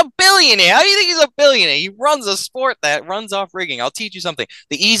judging. He's a billionaire. How do you think he's a billionaire? He runs a sport that runs off rigging. I'll teach you something.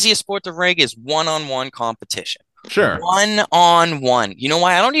 The easiest sport to rig is one-on-one competition. Sure. One-on-one. You know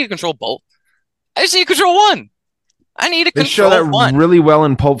why? I don't need to control both. I just need to control one. I need to control one. They show that one. really well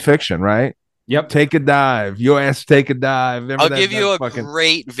in Pulp Fiction, right? Yep. Take a dive. Your ass take a dive. I'll give you a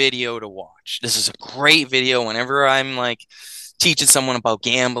great video to watch. This is a great video whenever I'm like teaching someone about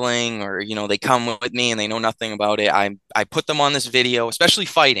gambling, or you know, they come with me and they know nothing about it. I put them on this video, especially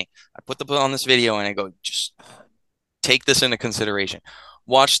fighting. I put them on this video and I go, just take this into consideration.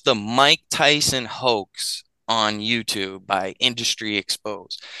 Watch the Mike Tyson hoax on YouTube by Industry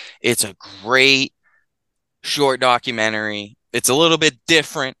Exposed. It's a great short documentary It's a little bit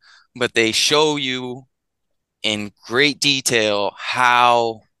different, but they show you in great detail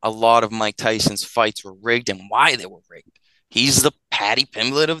how a lot of Mike Tyson's fights were rigged and why they were rigged. He's the Paddy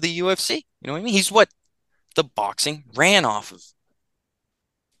Pimblett of the UFC. You know what I mean? He's what the boxing ran off of.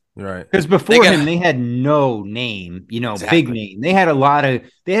 Right. Because before him, they had no name, big name. They had a lot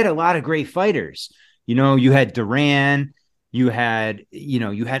of great fighters. You had Duran, you had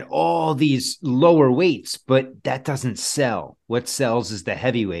all these lower weights, but that doesn't sell. What sells is the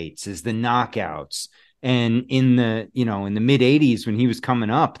heavyweights, is the knockouts. And in the mid 80s, when he was coming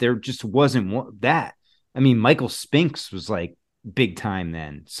up, there just wasn't that. I mean, Michael Spinks was like big time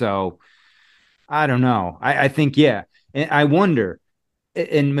then. So I don't know. I think, yeah. And I wonder,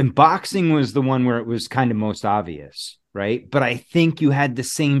 and boxing was the one where it was kind of most obvious, right? But I think you had the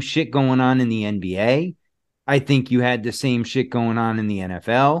same shit going on in the NBA. I think you had the same shit going on in the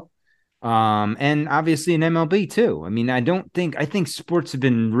NFL. And obviously in MLB too. I mean, I think sports have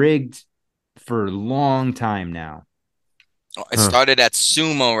been rigged for a long time now. It started at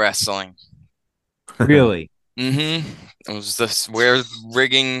sumo wrestling. Really? Mm-hmm. It was where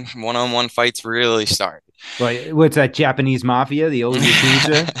rigging one-on-one fights really started. Like, what's that, Japanese mafia, the old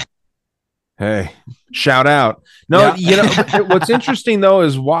Yakuza? Hey, shout out. No, what's interesting though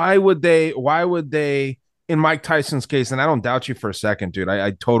is why would they, in Mike Tyson's case, and I don't doubt you for a second, dude,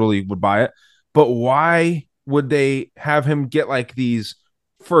 I totally would buy it, but why would they have him get like these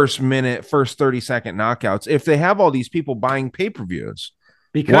first 30-second knockouts if they have all these people buying pay-per-views?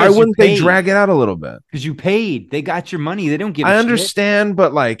 Because why wouldn't they drag it out a little bit? Because you paid. They got your money. They don't give a I shit. understand,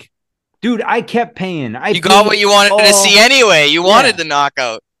 but like, dude, I kept paying. You got what you wanted to see anyway. You wanted the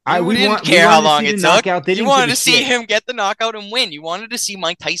knockout. We didn't care how long it took. You wanted to see him get the knockout and win. You wanted to see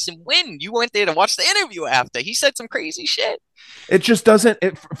Mike Tyson win. You went there to watch the interview after. He said some crazy shit. It just doesn't,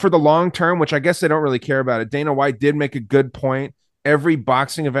 for the long term, which I guess they don't really care about it. Dana White did make a good point. Every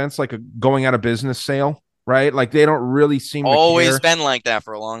boxing event's like a going out of business sale, right? Like they don't really seem to always care. Been like that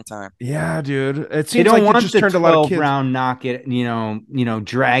for a long time. Yeah, dude. It seems like it just turned a lot of kids. Round knock it,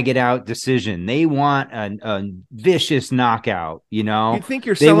 drag it out decision. They want a vicious knockout. You think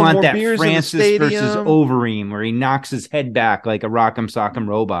you're selling more beers Francis in the stadium versus Overeem, where he knocks his head back like a Rock'em Sock'em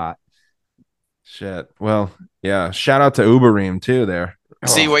robot. Shit. Well, yeah. Shout out to Ubereem too. There.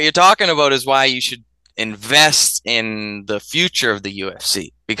 See, what you're talking about is why you should invest in the future of the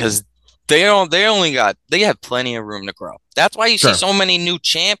UFC, because they have plenty of room to grow. That's why you see so many new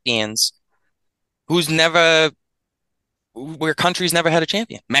champions where countries never had a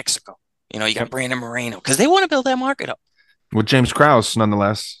champion. Mexico, you got Brandon Moreno, because they want to build that market up. With James Krause,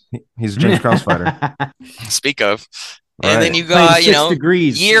 nonetheless, he's a James Krause fighter. Speak of, and then you got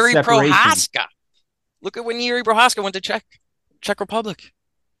Yuri Prohaska. Look at when Yuri Prohaska went to Czech Republic.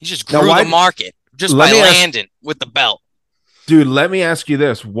 He just grew the market just by landing with the belt. Dude, let me ask you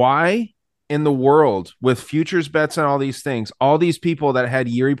this. Why in the world, with futures bets and all these things, all these people that had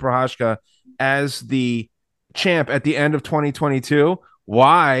Yuri Prohaska as the champ at the end of 2022,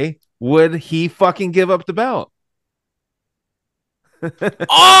 why would he fucking give up the belt?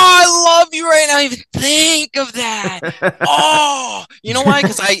 I love you right now. I even think of that. Oh, you know why?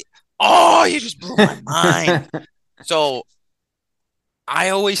 Because you just blew my mind. So I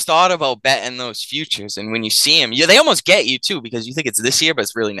always thought about betting those futures, and when you see them, they almost get you too, because you think it's this year, but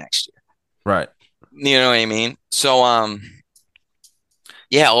it's really next year. Right. You know what I mean? So, all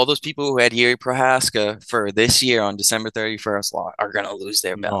those people who had Yuri Prohaska for this year on December 31st are going to lose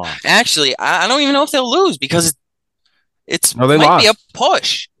their belt. Oh. Actually, I don't even know if they'll lose, because it might be a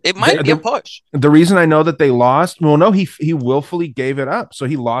push. It might be a push. The reason I know that they lost, he willfully gave it up, so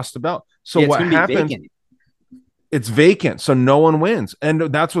he lost the belt. So what happened? It's vacant, so no one wins, and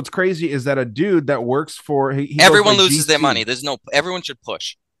that's what's crazy is that a dude that works for everyone loses their money. Everyone should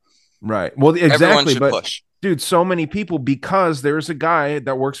push. Right. Well, exactly. But push. Dude, so many people, because there's a guy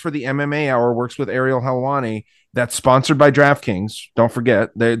that works for the MMA Hour, works with Ariel Helwani, that's sponsored by DraftKings. Don't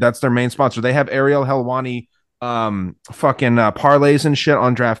forget, that's their main sponsor. They have Ariel Helwani parlays and shit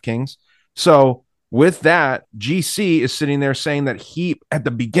on DraftKings. So with that, GC is sitting there saying that at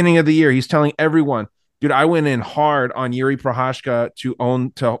the beginning of the year, he's telling everyone, dude, I went in hard on Yuri Prohaska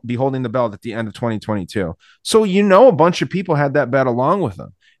to be holding the belt at the end of 2022. So a bunch of people had that bet along with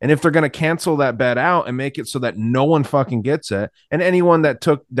them. And if they're going to cancel that bet out and make it so that no one fucking gets it, and anyone that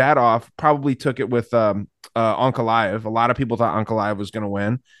took that off probably took it with Ankalaev. A lot of people thought Ankalaev was going to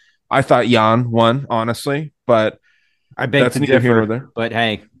win. I thought Jan won, honestly, but I beg to differ. But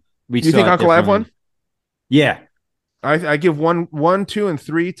hey, you think Ankalaev won? Yeah, I give 1, 2, and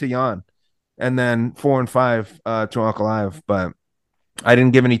 3 to Jan, and then 4 and 5 to Ankalaev. But I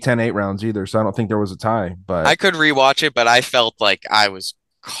didn't give any 10-8 rounds either, so I don't think there was a tie. But I could rewatch it, but I felt like I was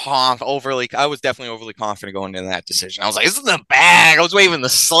definitely overly confident going into that decision. I was like, this is the bag. I was waving the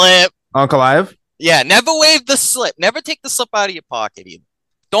slip. Uncle Ive? Yeah, never wave the slip. Never take the slip out of your pocket either.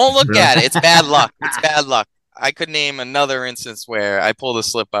 Don't look at it. It's bad luck. It's bad luck. I could name another instance where I pulled a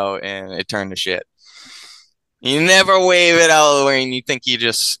slip out and it turned to shit. You never wave it out of the way and you think you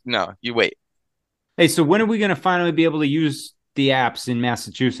wait. Hey, so when are we going to finally be able to use the apps in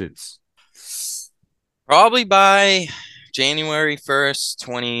Massachusetts? Probably by January 1st,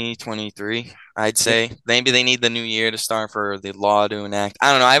 2023, I'd say. Maybe they need the new year to start for the law to enact.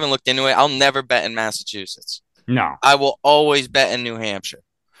 I don't know. I haven't looked into it. I'll never bet in Massachusetts. No. I will always bet in New Hampshire.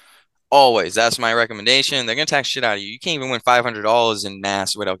 Always. That's my recommendation. They're going to tax shit out of you. You can't even win $500 in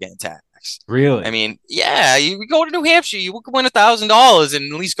Mass without getting taxed. Really? I mean, yeah, you go to New Hampshire, you could win $1,000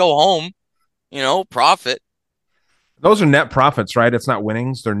 and at least go home, profit. Those are net profits, right? It's not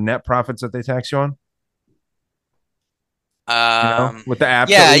winnings. They're net profits that they tax you on. With the app.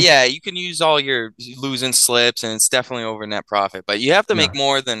 Yeah. You can use all your losing slips and it's definitely over net profit, but you have to make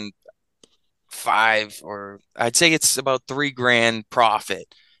more than 5 or I'd say it's about $3,000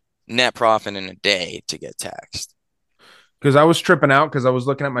 net profit in a day to get taxed. Because I was tripping out because I was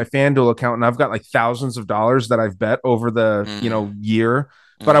looking at my FanDuel account and I've got like thousands of dollars that I've bet over the year,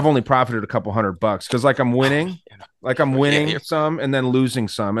 but I've only profited a couple $100 because like I'm winning, some and then losing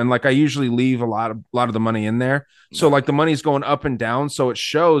some, and like I usually leave a lot of the money in there, so like the money's going up and down, so it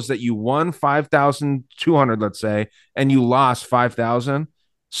shows that you won 5,200, let's say, and you lost 5,000.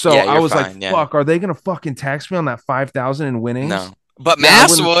 So I was like, fuck, are they gonna fucking tax me on that 5,000 in winnings? No, but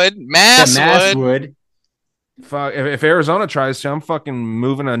Mass would. Fuck, if Arizona tries to, I'm fucking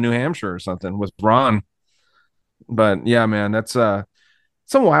moving to New Hampshire or something with Braun. But yeah, man, that's some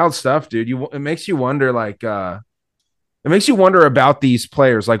wild stuff, dude. It makes you wonder, like, it makes you wonder about these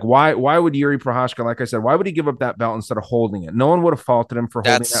players. Like, why would Yuri Prohashka, like I said, why would he give up that belt instead of holding it? No one would have faulted him for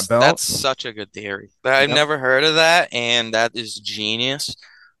holding that belt. That's such a good theory. I've never heard of that, and that is genius.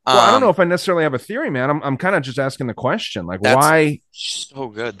 Well, I don't know if I necessarily have a theory, man. I'm kind of just asking the question, like, why? So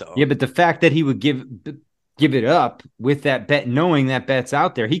good though. Yeah, but the fact that he would give it up with that bet, knowing that bet's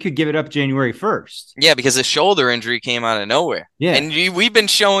out there, he could give it up January 1st. Yeah, because the shoulder injury came out of nowhere. Yeah. And we've been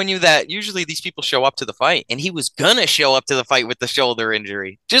showing you that usually these people show up to the fight, and he was going to show up to the fight with the shoulder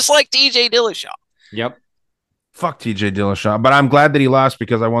injury, just like TJ Dillashaw. Yep. Fuck TJ Dillashaw. But I'm glad that he lost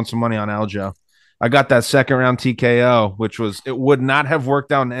because I won some money on Aljo. I got that second round TKO, it would not have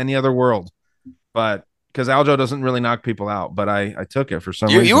worked out in any other world. But because Aljo doesn't really knock people out, but I took it for some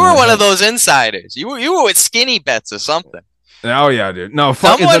reason. You were one of those insiders. You were with skinny bets or something. Oh yeah, dude. No,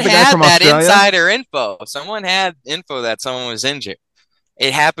 fuck. Someone is that the guy had from that Australia? insider info. Someone had info that someone was injured.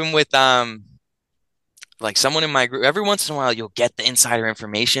 It happened with like someone in my group. Every once in a while, you'll get the insider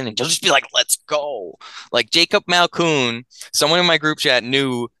information, and you'll just be like, "Let's go!" Like Jacob Malkoon. Someone in my group chat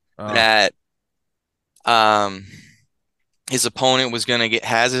knew that his opponent was gonna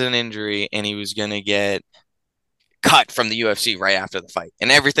has an injury, and he was gonna get cut from the UFC right after the fight,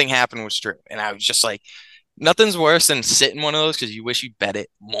 and everything happened was true. And I was just like, nothing's worse than sitting one of those because you wish you bet it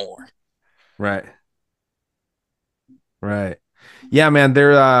more. Right. Yeah, man.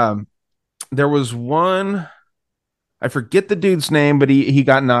 There was one. I forget the dude's name, but he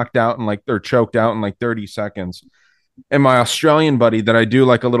got knocked out or choked out in like 30 seconds. And my Australian buddy that I do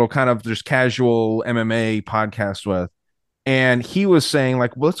like a little kind of just casual MMA podcast with, and he was saying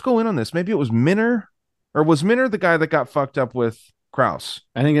like, well, let's go in on this. Maybe it was Minner. Or was Minner the guy that got fucked up with Krause?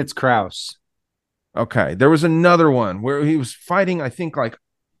 I think it's Krause. Okay. There was another one where he was fighting, I think, like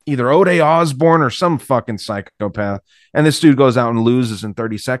either Ode Osborne or some fucking psychopath. And this dude goes out and loses in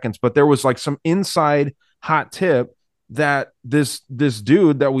 30 seconds. But there was like some inside hot tip that this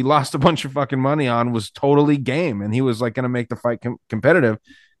dude that we lost a bunch of fucking money on was totally game. And he was like going to make the fight competitive.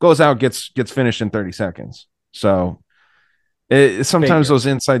 Goes out, gets finished in 30 seconds. So sometimes those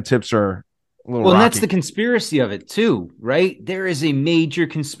inside tips are well, and that's the conspiracy of it too, right? There is a major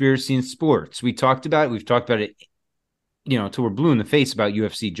conspiracy in sports. We've talked about it, till we're blue in the face about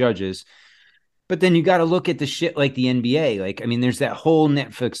UFC judges. But then you got to look at the shit like the NBA. Like, I mean, there's that whole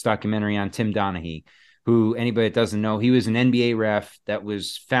Netflix documentary on Tim Donaghy, who, anybody that doesn't know, he was an NBA ref that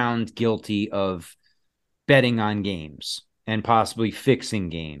was found guilty of betting on games and possibly fixing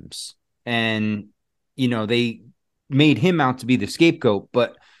games. And, they made him out to be the scapegoat,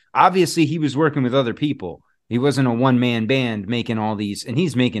 but obviously he was working with other people. He wasn't a one-man band making all these, and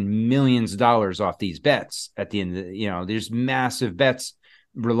he's making millions of dollars off these bets at the end of the, there's massive bets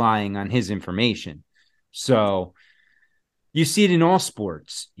relying on his information. So you see it in all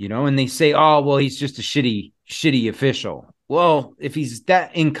sports, and they say, oh, well, he's just a shitty official. well, if he's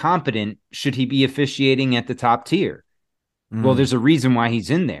that incompetent, should he be officiating at the top tier? Well, there's a reason why he's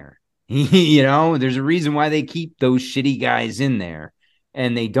in there. There's a reason why they keep those shitty guys in there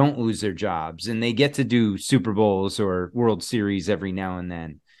and they don't lose their jobs and they get to do Super Bowls or World Series every now and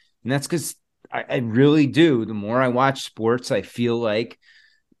then. And that's because I really do. The more I watch sports, I feel like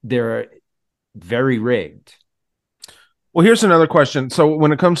they're very rigged. Well, here's another question. So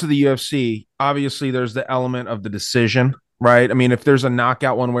when it comes to the UFC, obviously there's the element of the decision, right? I mean, if there's a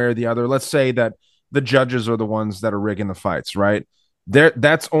knockout one way or the other, let's say that the judges are the ones that are rigging the fights, right?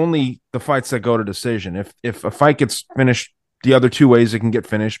 That's only the fights that go to decision. If a fight gets finished the other two ways, it can get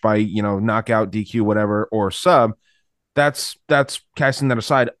finished by, knockout, DQ, whatever, or sub. That's casting that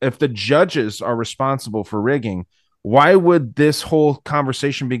aside. If the judges are responsible for rigging, why would this whole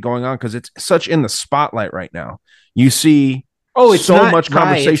conversation be going on? Because it's such in the spotlight right now. You see, it's so not, much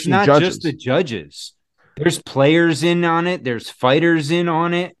conversation. It's not judges. just the judges. There's players in on it. There's fighters in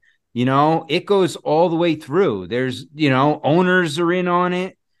on it. It goes all the way through. There's, owners are in on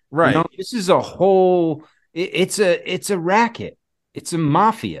it. Right. This is a whole. It's a racket. It's a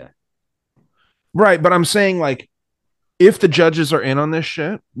mafia. Right, but I'm saying like, if the judges are in on this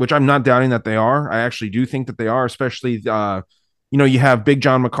shit, which I'm not doubting that they are, I actually do think that they are, especially, you have Big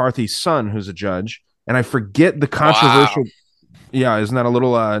John McCarthy's son, who's a judge, and I forget the controversial. Wow. Yeah, isn't that a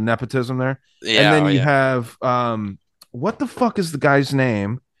little nepotism there? Yeah, and then you have, what the fuck is the guy's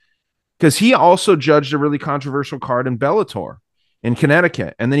name? Because he also judged a really controversial card in Bellator in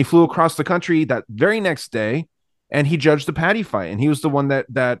Connecticut, and then he flew across the country that very next day. And he judged the Patty fight, and he was the one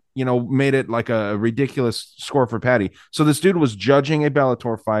that made it like a ridiculous score for Patty. So this dude was judging a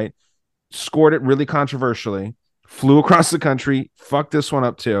Bellator fight, scored it really controversially, flew across the country, fucked this one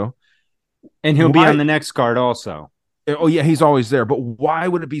up too. And he'll be on the next card also. Oh yeah, he's always there. But why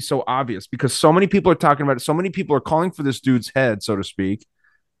would it be so obvious? Because so many people are talking about it. So many people are calling for this dude's head, so to speak.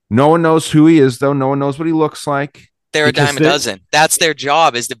 No one knows who he is, though. No one knows what he looks like. They're a dime a dozen. That's their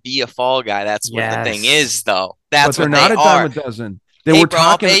job, is to be a fall guy. That's what the thing is, though. That's what they are. But they're not a dime a dozen.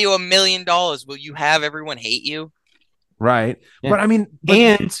 I'll pay you $1 million. Will you have everyone hate you? Right. Yeah. But I mean,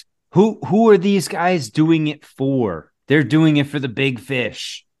 and who are these guys doing it for? They're doing it for the big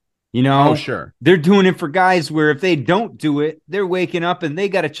fish. Oh, sure. They're doing it for guys where if they don't do it, they're waking up and they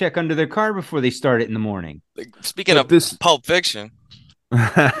got to check under their car before they start it in the morning. Speaking of Pulp Fiction.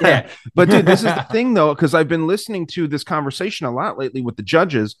 Yeah, but dude, this is the thing though, because I've been listening to this conversation a lot lately with the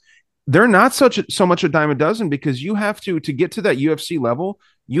judges. They're not so much a dime a dozen, because you have to get to that UFC level,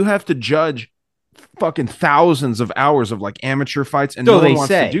 you have to judge fucking thousands of hours of like amateur fights, and no one wants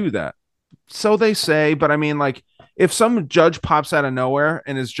to do that. So they say, but I mean, like, if some judge pops out of nowhere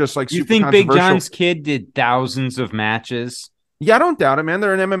and is just like, you think Big John's kid did thousands of matches? Yeah, I don't doubt it, man.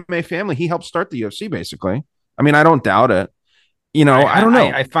 They're an MMA family. He helped start the UFC, basically. I mean, I don't doubt it. I don't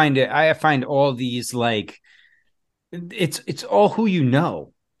know. I find all these like, it's all who you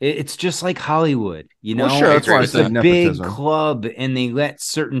know. It's just like Hollywood, Well, sure, that's why it's a big club, and they let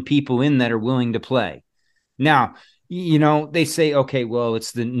certain people in that are willing to play. Now, they say, okay, well,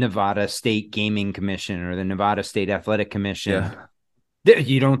 it's the Nevada State Gaming Commission or the Nevada State Athletic Commission. Yeah.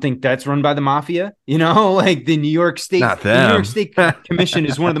 You don't think that's run by the mafia? Like the New York State Commission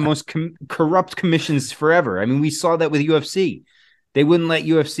is one of the most corrupt commissions forever. I mean, we saw that with UFC. They wouldn't let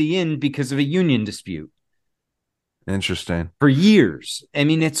UFC in because of a union dispute. Interesting. For years. I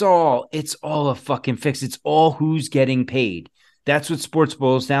mean, it's all a fucking fix. It's all who's getting paid. That's what sports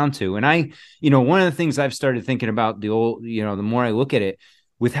boils down to. And one of the things I've started thinking about the more I look at it,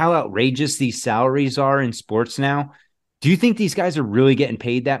 with how outrageous these salaries are in sports now, do you think these guys are really getting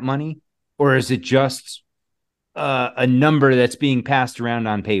paid that money? Or is it just a number that's being passed around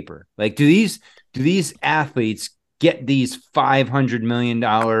on paper? Like, do these athletes get these $500 million,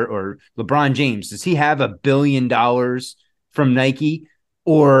 or LeBron James, does he have $1 billion from Nike,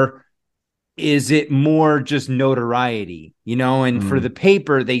 or is it more just notoriety, and for the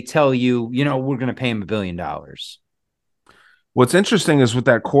paper, they tell you, we're going to pay him $1 billion. What's interesting is with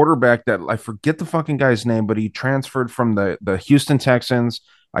that quarterback that I forget the fucking guy's name, but he transferred from the Houston Texans.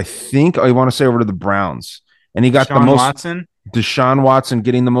 I think I want to say over to the Browns, and he got Deshaun Watson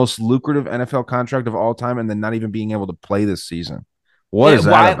getting the most lucrative NFL contract of all time, and then not even being able to play this season. What is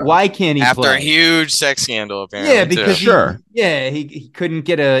that about? Why can't he after play? a huge sex scandal? Apparently, yeah, because he couldn't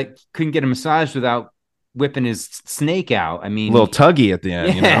get a massage without whipping his snake out. I mean, a little tuggy at the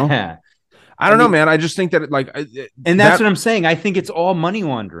end. I don't know, man. I just think that that's what I'm saying. I think it's all money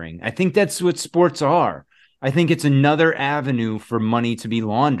laundering. I think that's what sports are. I think it's another avenue for money to be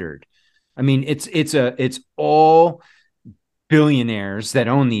laundered. I mean, it's all billionaires that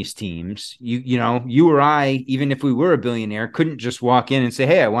own these teams. You or I, even if we were a billionaire, couldn't just walk in and say,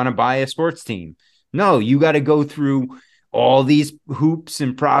 hey, I want to buy a sports team. No, you got to go through all these hoops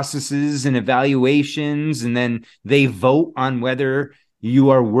and processes and evaluations, and then they vote on whether you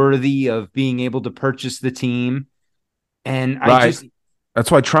are worthy of being able to purchase the team. And that's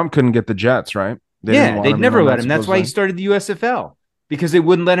why Trump couldn't get the Jets, right? They'd never let him. That's why he started the USFL, because they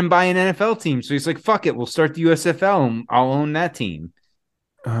wouldn't let him buy an NFL team. So he's like, fuck it, we'll start the USFL and I'll own that team.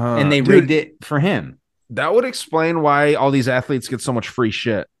 And they rigged it for him. That would explain why all these athletes get so much free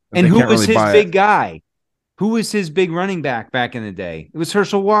shit. And who was his big guy? Who was his big running back in the day? It was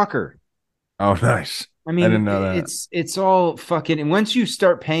Herschel Walker. Oh, nice. I mean, I didn't know that. It's all fucking. And once you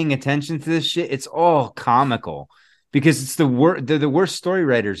start paying attention to this shit, it's all comical, because it's they're the worst story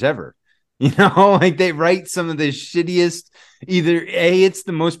writers ever. Like they write some of the shittiest. Either it's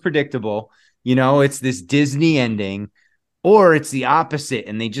the most predictable. It's this Disney ending, or it's the opposite,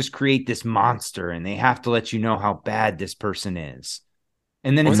 and they just create this monster, and they have to let you know how bad this person is.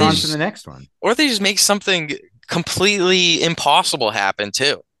 And then it's on to the next one. Or they just make something completely impossible happen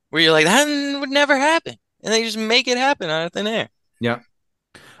too, where you're like, that would never happen. And they just make it happen out of thin air. Yeah.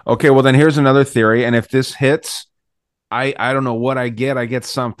 Okay, well then here's another theory. And if this hits, I don't know what I get. I get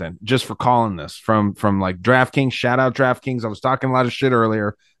something just for calling this from like DraftKings. Shout out DraftKings. I was talking a lot of shit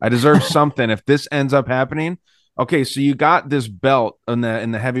earlier. I deserve something if this ends up happening. Okay, so you got this belt in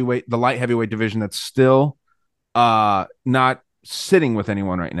the light heavyweight division that's still not sitting with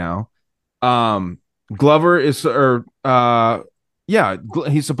anyone right now. Glover is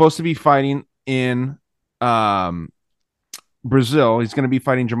he's supposed to be fighting in Brazil. He's going to be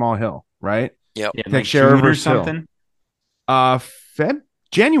fighting Jamal Hill, right? Yep. Yeah, like June or something.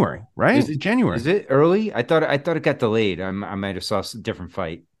 January, right? Is it January? Is it early? I thought it got delayed. I might have saw a different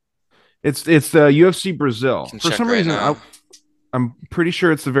fight. It's the UFC Brazil. For some reason, now. I'm pretty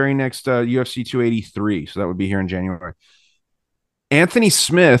sure it's the very next UFC 283. So that would be here in January. Anthony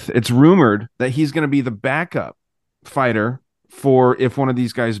Smith, it's rumored that he's going to be the backup fighter for if one of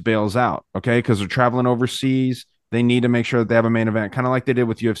these guys bails out, okay? Because they're traveling overseas. They need to make sure that they have a main event, kind of like they did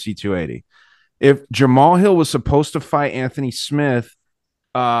with UFC 280. If Jamal Hill was supposed to fight Anthony Smith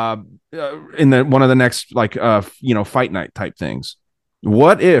in one of the next fight night type things,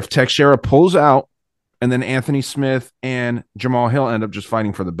 what if Teixeira pulls out and then Anthony Smith and Jamal Hill end up just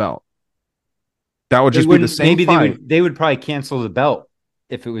fighting for the belt? That would just be the same fight. They would probably cancel the belt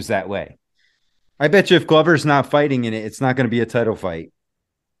if it was that way. I bet you if Glover's not fighting in it, it's not going to be a title fight.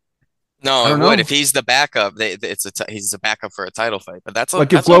 No, it would. If he's the backup, he's the backup for a title fight. But that's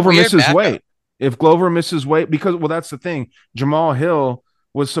if Glover misses weight. If Glover misses weight, because that's the thing. Jamal Hill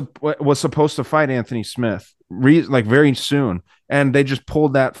was supposed to fight Anthony Smith very soon, and they just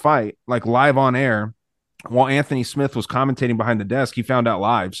pulled that fight live on air while Anthony Smith was commentating behind the desk. He found out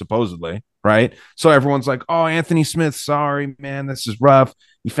live, supposedly. Right. So everyone's like, oh, Anthony Smith, sorry, man, this is rough.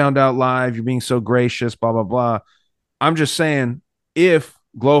 You found out live. You're being so gracious, blah, blah, blah. I'm just saying, if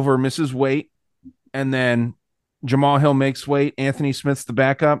Glover misses weight and then Jamal Hill makes weight, Anthony Smith's the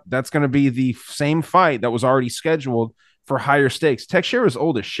backup, that's going to be the same fight that was already scheduled for higher stakes. Teixeira is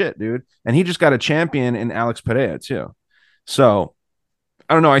old as shit, dude. And he just got a champion in Alex Pereira, too. So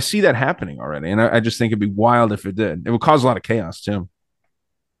I don't know. I see that happening already. And I just think it'd be wild if it did. It would cause a lot of chaos, too.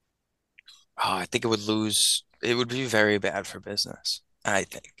 Oh, I think it would lose. It would be very bad for business, I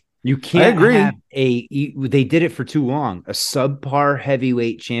think. You can't have they did it for too long. A subpar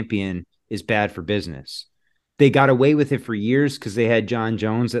heavyweight champion is bad for business. They got away with it for years because they had John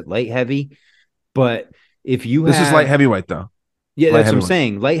Jones at light heavy. But if you This is light heavyweight, though. Yeah, that's what I'm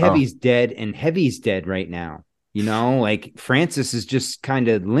saying. Light heavy's dead and heavy's dead right now. Francis is just kind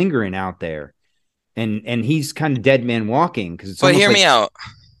of lingering out there. And he's kind of dead man walking. But hear me out.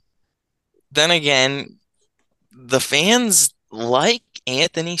 Then again, the fans like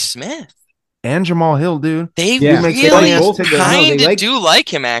Anthony Smith and Jamal Hill, dude. They really kind of do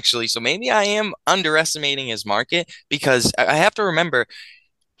like him, actually. So maybe I am underestimating his market, because I have to remember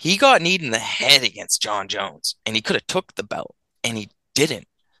he got kneed in the head against John Jones, and he could have took the belt, and he didn't.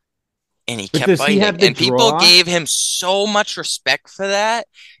 And he kept fighting. And people gave him so much respect for that,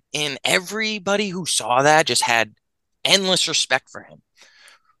 and everybody who saw that just had endless respect for him.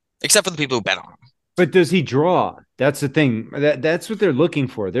 Except for the people who bet on him. But does he draw? That's the thing. That's what they're looking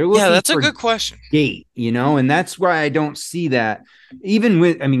for. They're looking that's for a good question. Gate, and that's why I don't see that. Even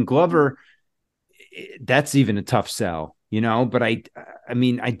with, Glover, that's even a tough sell, But I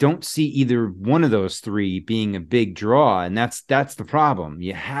don't see either one of those three being a big draw, and that's the problem.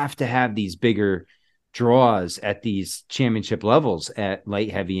 You have to have these bigger draws at these championship levels at light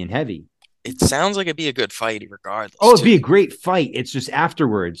heavy and heavy. it sounds like it'd be a good fight regardless. Oh, it'd be a great fight. It's just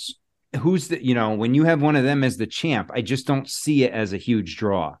afterwards. Who's the, when you have one of them as the champ, I just don't see it as a huge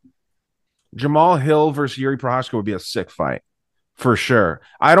draw. Jamal Hill versus Yuri Prohaska would be a sick fight for sure.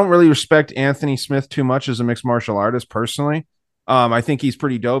 I don't really respect Anthony Smith too much as a mixed martial artist personally. I think he's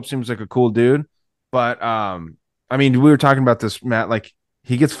pretty dope. Seems like a cool dude. But I mean, we were talking about this, Matt. Like,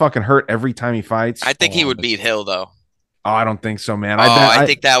 he gets fucking hurt every time he fights. I think he would beat Hill, though. Oh, I don't think so, man. I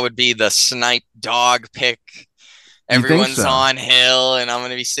think that would be the snipe dog pick. Everyone's on Hill, and I'm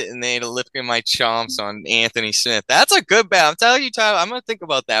going to be sitting there lifting my chomps on Anthony Smith. That's a good bet. I'm telling you, Tyler, I'm going to think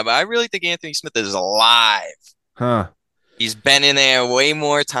about that, but I really think Anthony Smith is alive. Huh. He's been in there way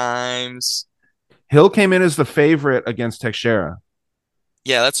more times. Hill came in as the favorite against Teixeira.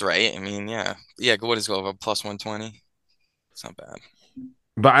 Yeah, that's right. I mean, yeah. What is Glover? Plus 120? It's not bad.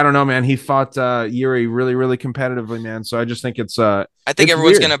 But I don't know, man. He fought Yuri really, really competitively, man. So I just think it's I think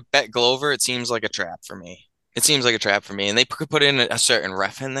everyone's going to bet Glover. It seems like a trap for me. And they could put in a certain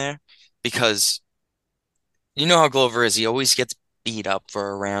ref in there because you know how Glover is. He always gets beat up for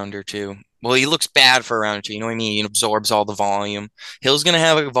a round or two. Well, he looks bad for a round or two. You know what I mean? He absorbs all the volume. Hill's going to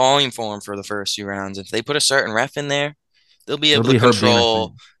have a volume for him for the first few rounds. If they put a certain ref in there, they'll be able to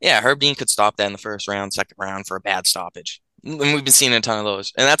control. Herb Dean could stop that in the first round, second round for a bad stoppage. And we've been seeing a ton of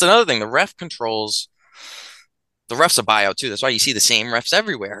those. And that's another thing. The ref controls. The ref's a buyout, too. That's why you see the same refs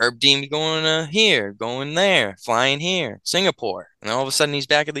everywhere. Herb Dean going here, going there, flying here, Singapore. And then all of a sudden, he's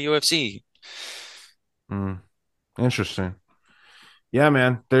back at the UFC. Interesting. Yeah,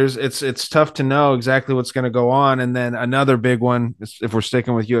 man. It's tough to know exactly what's going to go on. And then another big one, if we're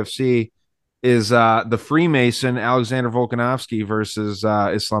sticking with UFC, is the Freemason Alexander Volkanovski versus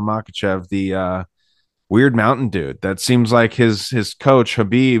Islam Makhachev, the weird mountain dude. That seems like his coach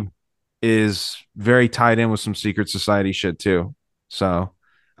Habib is very tied in with some secret society shit too. So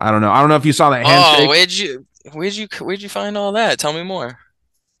I don't know if you saw that handshake. Where'd you find all that? Tell me more.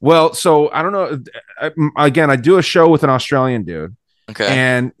 Well, so I don't know. Again, I do a show with an Australian dude. Okay.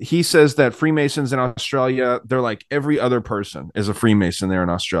 And he says that Freemasons in Australia, they're like every other person is a Freemason there in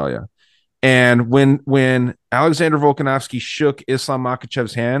Australia. And when Alexander Volkanovski shook Islam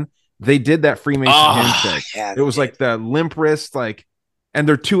Makhachev's hand, they did that Freemason handshake. Yeah, it was like the limp wrist, like, and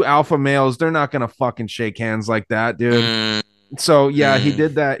they're two alpha males. They're not gonna fucking shake hands like that, dude. So yeah, he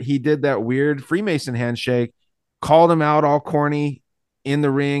did that. He did that weird Freemason handshake, called him out all corny in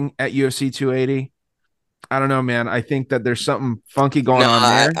the ring at UFC 280. I don't know, man. I think that there's something funky going on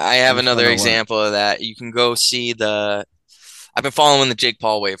there. I have another example of that. You can go see I've been following the Jake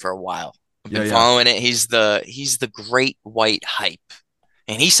Paul wave for a while. I've been following it. He's the great white hype.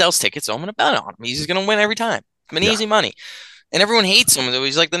 And he sells tickets, so I'm gonna bet on him. He's gonna win every time. I mean, easy money. And everyone hates him.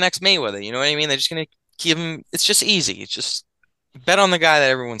 He's like the next Mayweather. You know what I mean? They're just gonna keep him. It's just easy. It's just bet on the guy that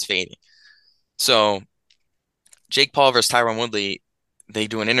everyone's fading. So Jake Paul versus Tyron Woodley, they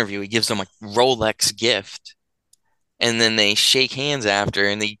do an interview. He gives them a Rolex gift, and then they shake hands after,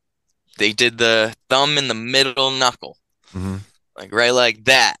 and they did the thumb in the middle knuckle, like right like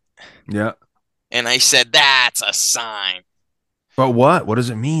that. Yeah. And I said, that's a sign. But what? What does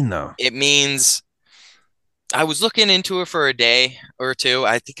it mean, though? It means I was looking into it for a day or two.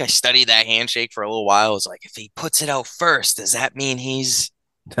 I think I studied that handshake for a little while. I was like, if he puts it out first, does that mean he's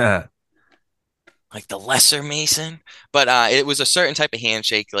like the lesser Mason? But it was a certain type of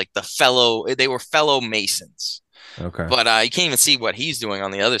handshake, like they were fellow Masons. Okay. But you can't even see what he's doing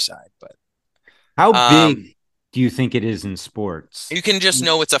on the other side. But how big do you think it is in sports? You can just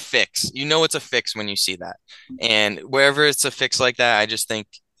know it's a fix. You know it's a fix when you see that. And wherever it's a fix like that, I just think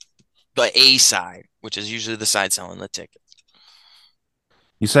the A side, which is usually the side selling the tickets.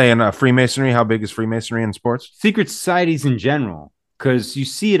 You say in Freemasonry, how big is Freemasonry in sports? Secret societies in general, because you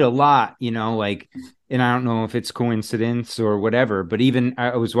see it a lot, like, and I don't know if it's coincidence or whatever, but even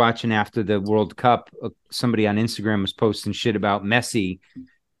I was watching after the World Cup, somebody on Instagram was posting shit about Messi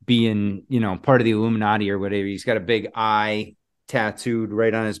being, part of the Illuminati or whatever. He's got a big eye tattooed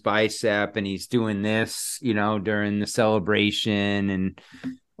right on his bicep, and he's doing this, during the celebration and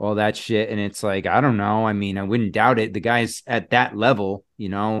all that shit. And it's like, I don't know. I mean, I wouldn't doubt it. The guy's at that level, you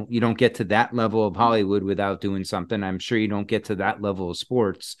don't get to that level of Hollywood without doing something. I'm sure you don't get to that level of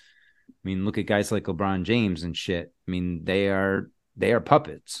sports. I mean, look at guys like LeBron James and shit. I mean, they are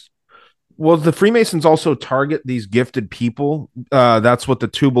puppets. Well, the Freemasons also target these gifted people. That's what the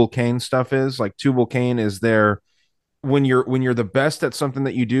Tubal Cain stuff is. Like, Tubal Cain is when you're the best at something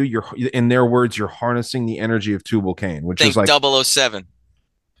that you do, you're, in their words, you're harnessing the energy of Tubal Cain, which is like 007.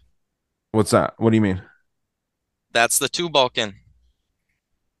 What's that? What do you mean? That's the Tubal-Cain.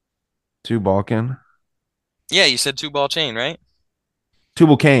 Tubal-Cain? Yeah, you said two-ball chain, right?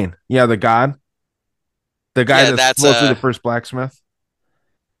 Tubal Cain. Yeah, the god. The guy Yeah, that's that's supposedly the first blacksmith.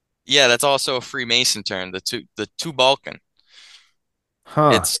 yeah, that's also a Freemason term. The two Balkan.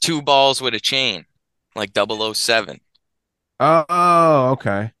 Huh. It's two balls with a chain, like 007. Oh,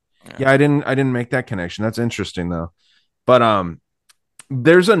 okay. Yeah. Yeah, I didn't make that connection. That's interesting though. But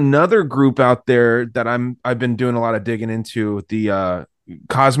there's another group out there that I've been doing a lot of digging into, the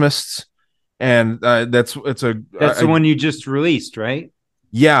Cosmists, and that's the one you just released, right?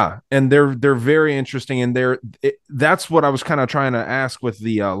 yeah, and they're very interesting, and that's what I was kind of trying to ask with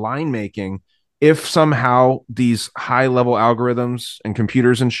the line making. If somehow these high level algorithms and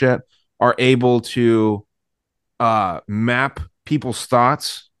computers and shit are able to map people's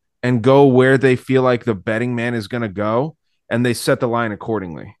thoughts and go where they feel like the betting man is going to go, and they set the line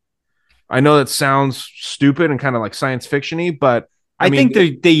accordingly. I know that sounds stupid and kind of like science fictiony, but I mean,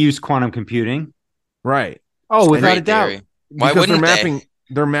 think they use quantum computing, right? Oh, without a doubt. Why Because wouldn't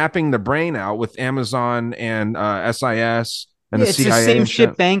they're mapping the brain out with Amazon and SIS and Yeah, the it's CIA. the same and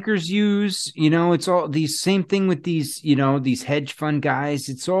shit bankers use. You know, it's all these same thing with these, these hedge fund guys.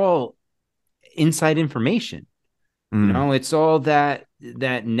 It's all inside information. It's all that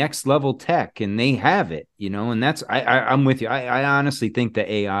next level tech, and they have it. And that's I'm with you. I honestly think that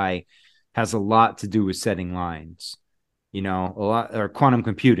AI has a lot to do with setting lines. A lot, or quantum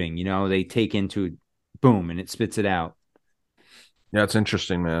computing. They take into boom and it spits it out. Yeah, it's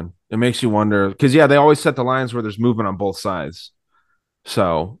interesting, man. It makes you wonder because they always set the lines where there's movement on both sides.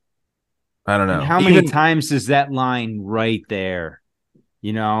 So I don't know. And how many times is that line right there?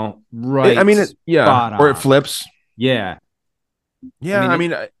 Right. I mean, or it flips. Yeah. Yeah, I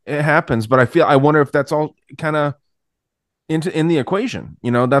mean, it happens, but I wonder if that's all kind of in the equation.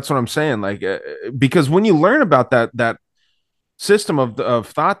 That's what I'm saying. Like, because when you learn about that system of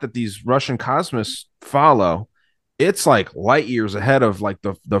thought that these Russian cosmists follow, it's like light years ahead of like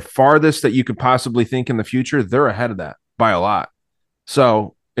the farthest that you could possibly think in the future. They're ahead of that by a lot.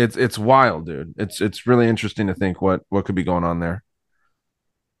 So it's wild, dude. It's really interesting to think what could be going on there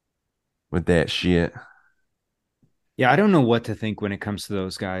with that shit. Yeah, I don't know what to think when it comes to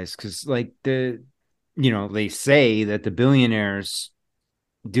those guys, because like they say that the billionaires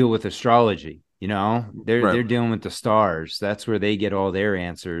deal with astrology. They're dealing with the stars. That's where they get all their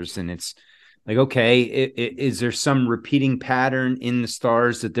answers, and it's like, okay, is there some repeating pattern in the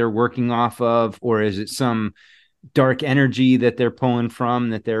stars that they're working off of, or is it some dark energy that they're pulling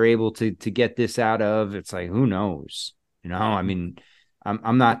from that they're able to get this out of? It's like, who knows? I mean,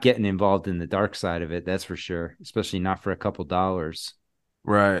 I'm not getting involved in the dark side of it, that's for sure, especially not for a couple dollars.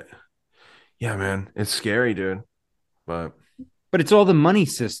 Right. Yeah, man, it's scary, dude. But it's all the money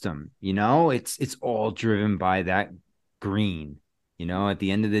system, it's all driven by that green. At the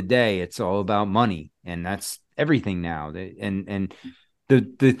end of the day, it's all about money, and that's everything now. And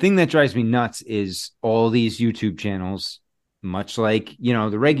the thing that drives me nuts is all these YouTube channels, much like,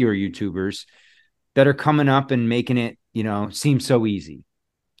 the regular YouTubers that are coming up and making it, seem so easy,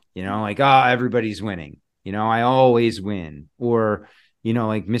 like, everybody's winning, I always win. Or,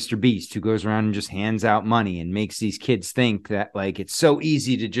 like Mr. Beast, who goes around and just hands out money and makes these kids think that like it's so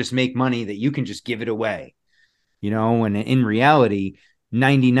easy to just make money that you can just give it away. When in reality,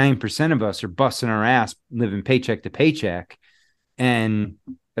 99% of us are busting our ass living paycheck to paycheck, and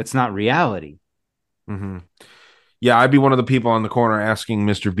that's not reality. Mm-hmm. Yeah, I'd be one of the people on the corner asking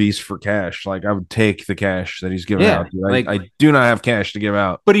Mr. Beast for cash. Like, I would take the cash that he's giving out. I do not have cash to give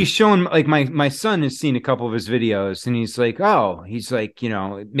out. But he's showing, like, my son has seen a couple of his videos, and he's like,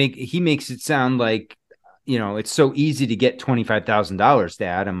 he makes it sound like, it's so easy to get $25,000,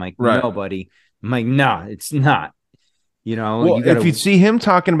 Dad. I'm like, no, buddy. I'm like, nah, it's not. If you see him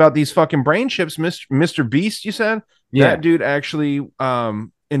talking about these fucking brain chips, Mr. Beast, you said, that dude actually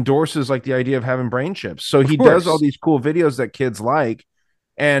endorses like the idea of having brain chips. So he does all these cool videos that kids like,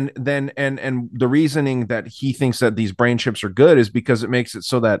 and then and the reasoning that he thinks that these brain chips are good is because it makes it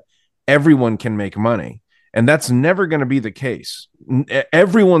so that everyone can make money, and that's never going to be the case.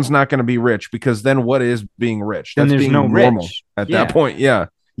 Everyone's not going to be rich, because then what is being rich? Then that's there's being no normal rich at that point. Yeah,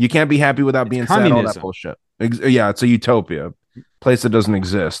 you can't be happy without being sad. All that bullshit. Yeah, it's a utopia, place that doesn't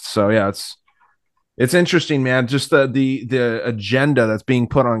exist. So yeah, it's interesting, man. Just the agenda that's being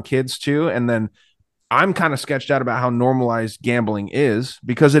put on kids too, and then I'm kind of sketched out about how normalized gambling is,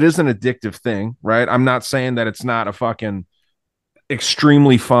 because it is an addictive thing, right? I'm not saying that it's not a fucking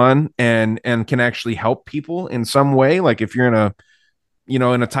extremely fun and can actually help people in some way. Like if you're in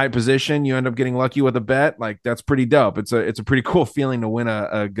a tight position, you end up getting lucky with a bet, like that's pretty dope. It's a pretty cool feeling to win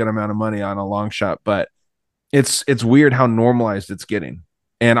a good amount of money on a long shot, but it's weird how normalized it's getting.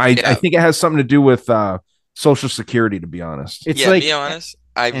 And I think it has something to do with Social Security, to be honest. It's Yeah, like, be honest.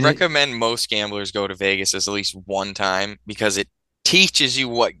 I and recommend most gamblers go to Vegas at least one time because it teaches you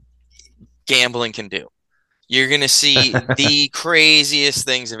what gambling can do. You're gonna see the craziest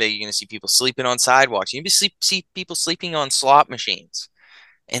things in Vegas. You're gonna see people sleeping on sidewalks. You're gonna see people sleeping on slot machines,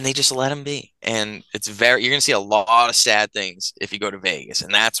 and they just let them be. And you're gonna see a lot of sad things if you go to Vegas,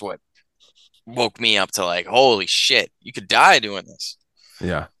 and that's what woke me up to like, holy shit, you could die doing this.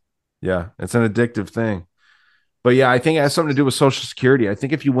 Yeah. Yeah. It's an addictive thing. But yeah, I think it has something to do with Social Security. I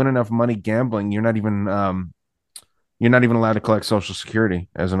think if you win enough money gambling, you're not even allowed to collect Social Security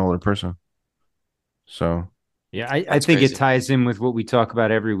as an older person. So yeah, I think crazy. it ties in with what we talk about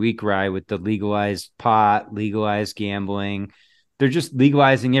every week, Rye, with the legalized pot, legalized gambling. They're just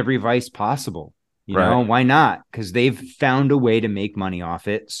legalizing every vice possible. You know, why not? Because they've found a way to make money off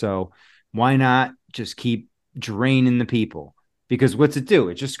it. So why not just keep draining the people? Because what's it do?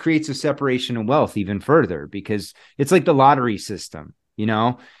 It just creates a separation of wealth even further, because it's like the lottery system. You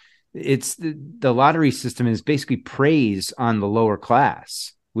know, it's the lottery system is basically preys on the lower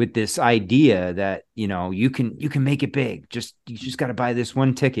class with this idea that, you know, you can make it big. You just got to buy this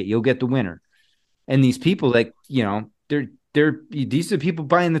one ticket. You'll get the winner. And these people, like, you know, these are people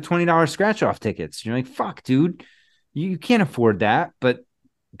buying the $20 scratch off tickets. You're like, fuck, dude, you can't afford that, but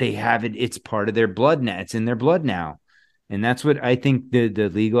they have it. It's part of their blood now. It's in their blood now. And that's what I think the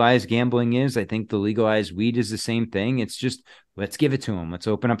legalized gambling is. I think the legalized weed is the same thing. It's just, let's give it to them. Let's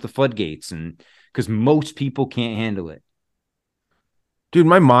open up the floodgates. And because most people can't handle it. dude,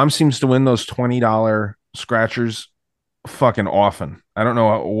 my mom seems to win those $20 scratchers fucking often. I don't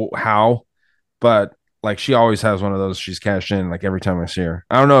know how, but like she always has one of those. She's cashed in like every time I see her.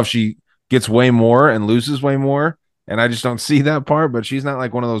 I don't know if she gets way more and loses way more, and I just don't see that part. But she's not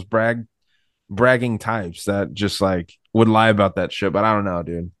like one of those bragging types that just like would lie about that shit. But I don't know,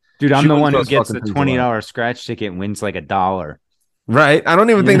 dude. Dude, I'm She the wins one who those gets the fucking things a lot. $20 scratch ticket and wins like $1. Right? I don't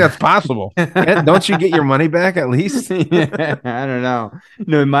even think that's possible. Don't you get your money back at least? Yeah, I don't know.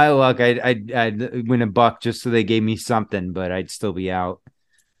 No, in my luck, I'd win $1 just so they gave me something, but I'd still be out.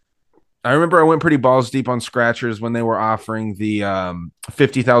 I remember I went pretty balls deep on scratchers when they were offering the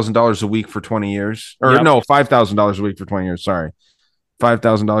 $50,000 a week for 20 years. Or no, $5,000 a week for 20 years. Sorry.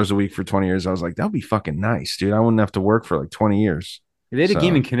 $5,000 a week for 20 years. I was like, that would be fucking nice, dude. I wouldn't have to work for like 20 years. They had a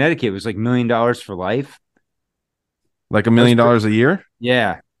game in Connecticut. It was like $1 million for life. Like $1 million a year?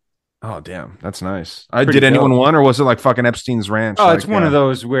 Yeah. Oh, damn. That's nice. Did anyone win, or was it like fucking Epstein's Ranch? Oh, like, it's one of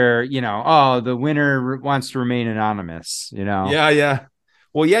those where, you know, the winner wants to remain anonymous, you know? Yeah.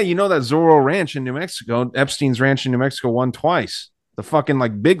 Well, yeah, you know that Zorro Ranch in New Mexico, Epstein's Ranch in New Mexico won twice. The fucking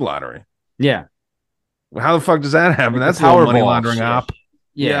like big lottery. Yeah. Well, how the fuck does that happen? Like That's Powerball money laundering shit. op.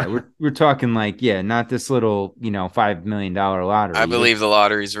 Yeah, we're talking like, not this little, $5 million lottery. I believe the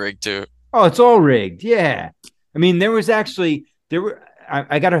lottery's rigged too. Oh, it's all rigged. Yeah. I mean,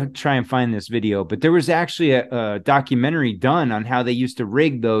 I got to try and find this video, but there was actually a documentary done on how they used to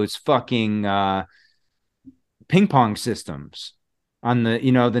rig those fucking ping pong systems on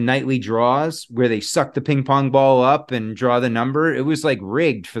the nightly draws where they suck the ping pong ball up and draw the number. It was like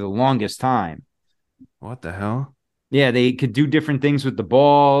rigged for the longest time. What the hell? Yeah, they could do different things with the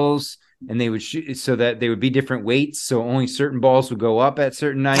balls, and they would shoot so that they would be different weights. So only certain balls would go up at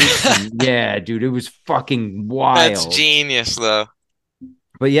certain nights. And yeah, dude, it was fucking wild. That's genius, though.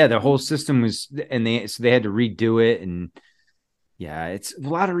 But yeah, the whole system was, and they had to redo it. And yeah,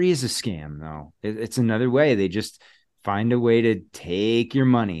 lottery is a scam, though. It's another way. They just find a way to take your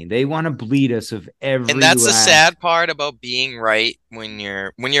money. They want to bleed us of every. And that's the sad part about being right when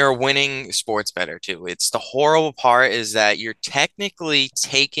you're a winning sports bettor too. It's the horrible part is that you're technically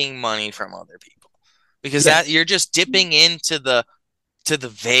taking money from other people because that you're just dipping into the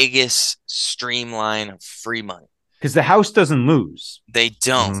Vegas streamline of free money. Because the house doesn't lose. They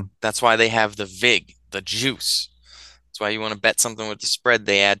don't. Mm-hmm. That's why they have the VIG, the juice. That's why you want to bet something with the spread.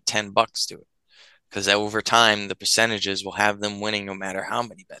 They add $10 to it. Because over time, the percentages will have them winning no matter how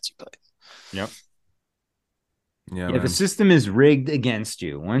many bets you place. Yep. Yeah, the system is rigged against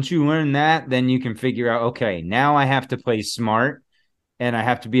you. Once you learn that, then you can figure out, okay, now I have to play smart and I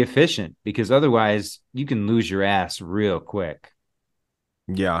have to be efficient because otherwise you can lose your ass real quick.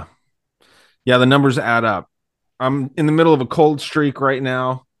 Yeah. Yeah, the numbers add up. I'm in the middle of a cold streak right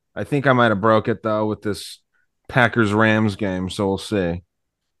now. I think I might have broke it, though, with this Packers-Rams game, so we'll see.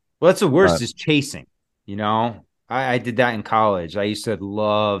 Well, that's the worst is chasing. I did that in college. I used to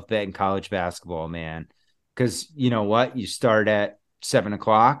love betting college basketball, man. Because you know what? You start at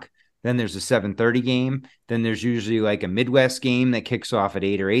 7:00, then there's a 7:30 game, then there's usually like a Midwest game that kicks off at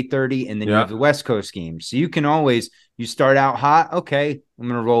 8 or 8:30, and then you have the West Coast game. So you can always, you start out hot, okay, I'm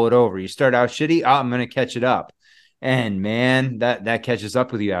going to roll it over. You start out shitty. I'm going to catch it up. And man, that catches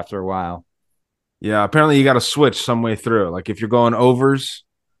up with you after a while. Yeah, apparently you got to switch some way through. Like if you're going overs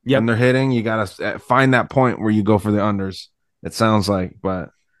and they're hitting, you got to find that point where you go for the unders. It sounds like,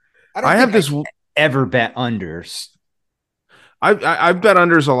 but I have this ever bet unders. I've bet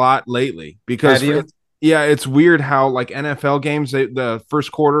unders a lot lately because it's weird how like NFL games, the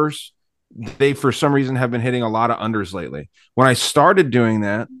first quarters, they for some reason have been hitting a lot of unders lately. When I started doing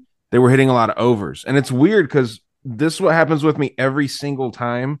that, they were hitting a lot of overs, and it's weird because this is what happens with me every single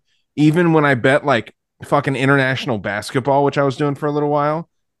time. Even when I bet like fucking international basketball, which I was doing for a little while,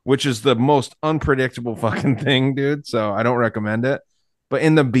 which is the most unpredictable fucking thing, dude. So I don't recommend it. But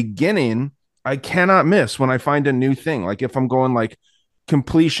in the beginning, I cannot miss when I find a new thing. Like if I'm going like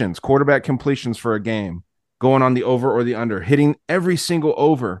completions, quarterback completions for a game, going on the over or the under, hitting every single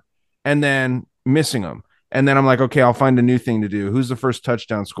over and then missing them. And then I'm like, okay, I'll find a new thing to do. Who's the first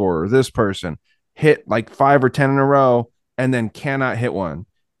touchdown scorer? This person hit like 5 or 10 in a row and then cannot hit one.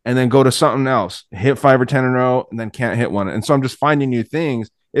 And then go to something else, hit 5 or 10 in a row and then can't hit one. And so I'm just finding new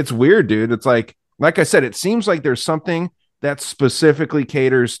things. It's weird, dude. It's like I said, it seems like there's something that specifically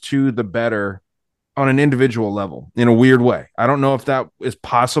caters to the better on an individual level in a weird way. I don't know if that is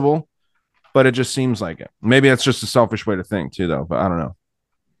possible, but it just seems like it. Maybe that's just a selfish way to think too, though, but I don't know.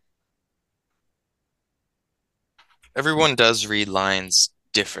 Everyone does read lines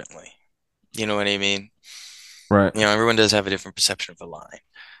differently. You know what I mean? Right. You know, everyone does have a different perception of a line.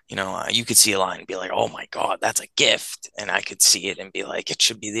 You know, you could see a line and be like, oh my God, that's a gift. And I could see it and be like, it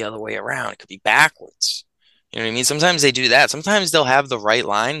should be the other way around. It could be backwards. You know what I mean? Sometimes they do that. Sometimes they'll have the right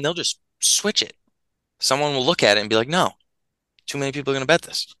line. They'll just switch it. Someone will look at it and be like, no, too many people are going to bet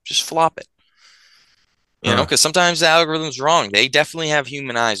this. Just flop it. You know, because sometimes the algorithm's wrong. They definitely have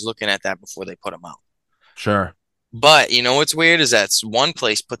human eyes looking at that before they put them out. Sure. But, you know, what's weird is that one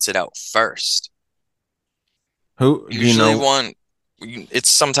place puts it out first. Who? Usually one, it's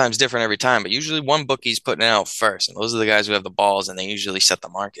sometimes different every time, but usually one bookie's putting it out first. And those are the guys who have the balls and they usually set the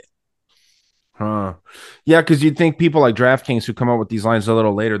market. Huh. Yeah, because you'd think people like DraftKings who come up with these lines a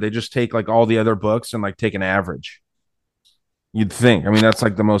little later, they just take like all the other books and like take an average. You'd think. I mean, that's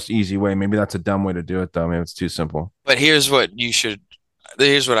like the most easy way. Maybe that's a dumb way to do it, though. Maybe it's too simple. But here's what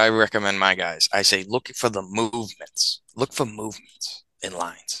I recommend my guys. I say, look for the movements. Look for movements in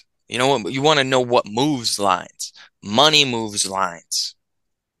lines. You know what? You want to know what moves lines. Money moves lines.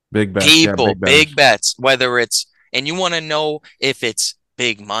 Big bets. People, big bets. Whether it's, and you want to know if it's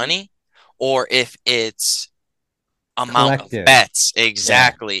big money or if it's amount of bets.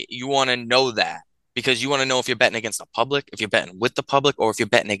 Exactly. Yeah. You want to know that because you want to know if you're betting against the public, if you're betting with the public, or if you're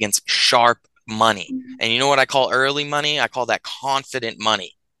betting against sharp money. And you know what I call early money? I call that confident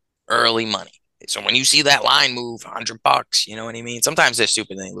money. Early money. So when you see that line move $100, you know what I mean? Sometimes they're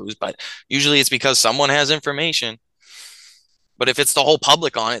stupid and they lose, but usually it's because someone has information. But if it's the whole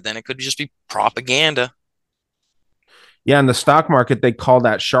public on it, then it could just be propaganda. Yeah, in the stock market, they call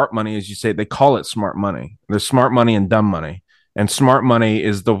that sharp money, as you say. They call it smart money. There's smart money and dumb money. And smart money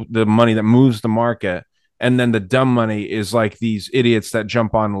is the money that moves the market. And then the dumb money is like these idiots that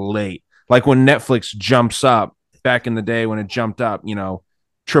jump on late. Like when Netflix jumps up back in the day when it jumped up, you know,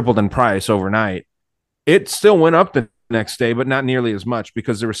 tripled in price overnight. It still went up the next day, but not nearly as much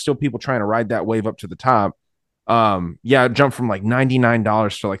because there were still people trying to ride that wave up to the top. Yeah, it jumped from like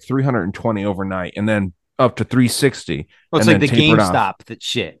 $99 to like $320 overnight and then up to $360. Well, it's like the GameStop that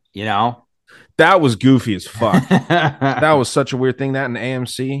shit, you know? That was goofy as fuck. That was such a weird thing. That in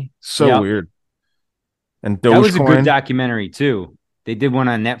AMC, so weird. And Dogecoin. That was a good documentary too. They did one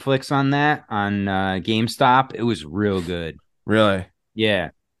on Netflix on that, on GameStop. It was real good. Really?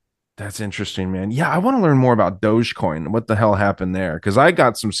 Yeah. That's interesting, man. Yeah, I want to learn more about Dogecoin. What the hell happened there? Because I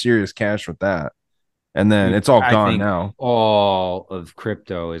got some serious cash with that. And then it's all gone now. All of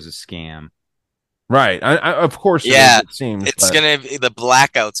crypto is a scam. Right. I of course, yeah, it seems. It's the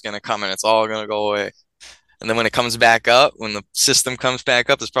blackout's going to come and it's all going to go away. And then when it comes back up, when the system comes back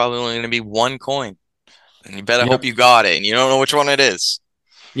up, there's probably only going to be one coin. And you better hope you got it. And you don't know which one it is.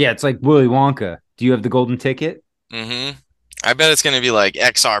 Yeah, it's like Willy Wonka. Do you have the golden ticket? Mm-hmm. I bet it's going to be like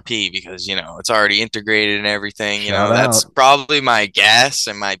XRP because, you know, it's already integrated and everything. You know, that's probably my guess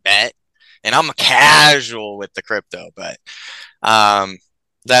and my bet. And I'm a casual with the crypto, but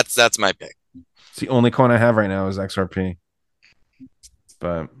that's my pick. It's the only coin I have right now is XRP.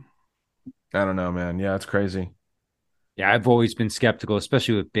 But I don't know, man. Yeah, it's crazy. Yeah, I've always been skeptical,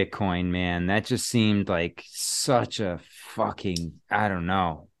 especially with Bitcoin, man. That just seemed like such a fucking, I don't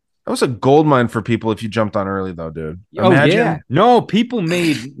know. That was a gold mine for people if you jumped on early, though, dude. Imagine. Oh, yeah. No, people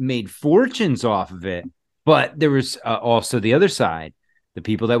made fortunes off of it. But there was also the other side. the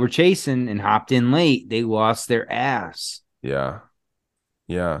people that were chasing and hopped in late, they lost their ass. Yeah.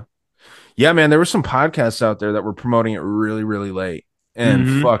 Yeah, man, there were some podcasts out there that were promoting it really, really late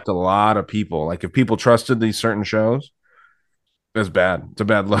and fucked a lot of people. Like if people trusted these certain shows, that's bad. It's a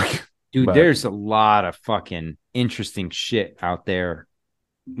bad look. Dude, there's a lot of fucking interesting shit out there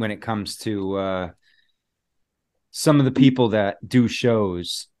when it comes to some of the people that do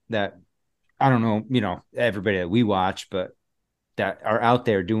shows that, I don't know, everybody that we watch, but that are out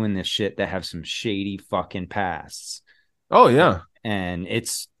there doing this shit that have some shady fucking pasts. Oh, yeah. And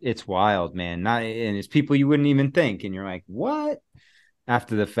it's wild, man. And it's people you wouldn't even think. And you're like, what?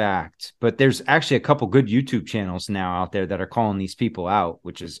 After the fact. But there's actually a couple good YouTube channels now out there that are calling these people out,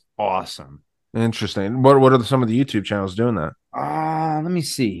 which is awesome. Interesting. What are some of the YouTube channels doing that? Let me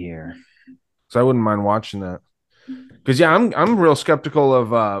see here. So I wouldn't mind watching that. Because yeah, I'm real skeptical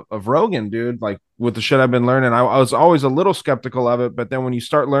of Rogan, dude. Like with the shit I've been learning, I was always a little skeptical of it, but then when you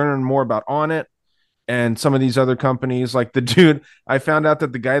start learning more about On It and some of these other companies, like the dude, I found out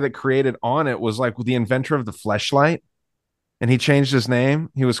that the guy that created On It was like the inventor of the fleshlight, and he changed his name.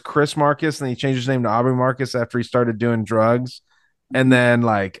 He was Chris Marcus, and he changed his name to Aubrey Marcus after he started doing drugs. And then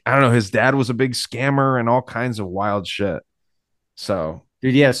like I don't know, his dad was a big scammer and all kinds of wild shit. So.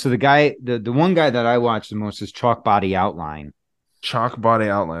 Dude, yeah. So the guy, the one guy that I watch the most is Chalk Body Outline. Chalk Body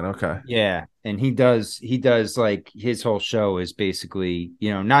Outline, okay. Yeah, and he does like his whole show is basically,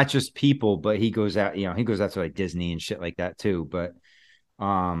 not just people, but he goes out to like Disney and shit like that too. But,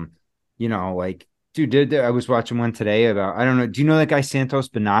 like, dude, I was watching one today about, I don't know, do you know that guy Santos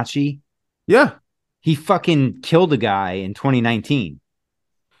Bonacci? Yeah, he fucking killed a guy in 2019.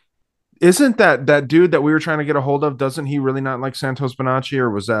 Isn't that dude that we were trying to get a hold of? Doesn't he really not like Santos Bonacci, or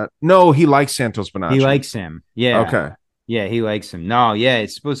was that? No, he likes Santos Bonacci. He likes him. Yeah. Okay. Yeah, he likes him. No, yeah,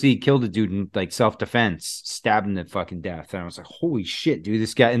 it's supposed to he killed a dude in like self-defense, stabbed him to fucking death. And I was like, holy shit, dude,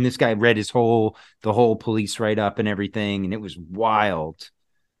 this guy read the whole police write-up and everything, and it was wild.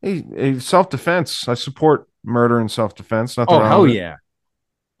 Hey, self-defense. I support murder and self-defense. Nothing wrong hell with yeah.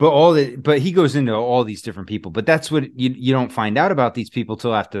 But he goes into all these different people. But that's what you don't find out about these people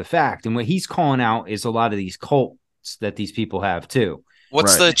till after the fact. And what he's calling out is a lot of these cults that these people have too.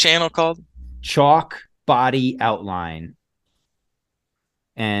 What's the channel called? Chalk Body Outline.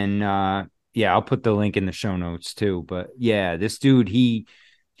 And I'll put the link in the show notes too. But yeah, this dude, he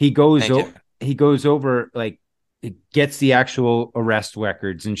goes over like it gets the actual arrest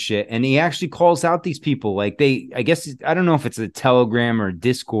records and shit. And he actually calls out these people. Like I don't know if it's a Telegram or a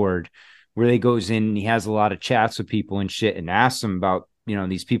Discord where they goes in and he has a lot of chats with people and shit and asks them about,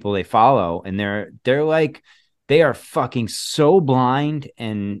 these people they follow. And they're like, they are fucking so blind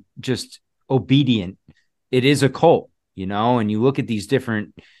and just obedient. It is a cult, and you look at these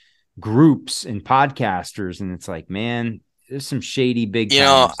different groups and podcasters and it's like, man, there's some shady big.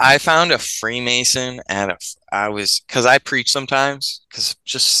 I found a Freemason because I preach sometimes because I'm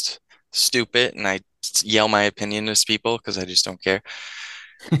just stupid and I yell my opinion to people because I just don't care.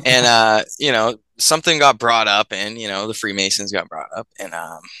 And something got brought up, and the Freemasons got brought up, and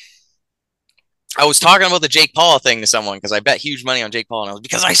I was talking about the Jake Paul thing to someone because I bet huge money on Jake Paul, and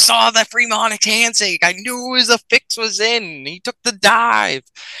because I saw the Freemonics handshake, I knew the fix was in. He took the dive.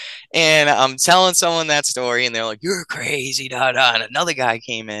 And I'm telling someone that story, and they're like, "You're crazy, da da." And another guy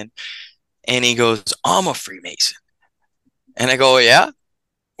came in, and he goes, "I'm a Freemason." And I go, "Yeah?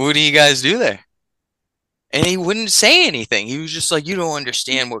 What do you guys do there?" And he wouldn't say anything. He was just like, "You don't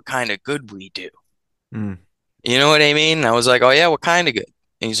understand what kind of good we do." Mm. You know what I mean? And I was like, "Oh yeah, what kind of good?"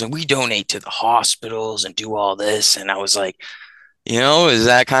 And he's like, "We donate to the hospitals and do all this." And I was like, is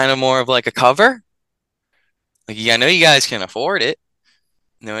that kind of more of like a cover? Like, I know you guys can afford it.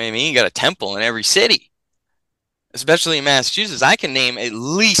 You know what I mean? You got a temple in every city, especially in Massachusetts. I can name at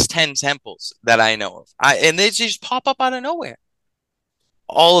least 10 temples that I know of. And they just pop up out of nowhere.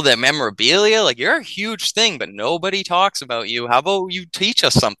 All of that memorabilia, like you're a huge thing, but nobody talks about you. How about you teach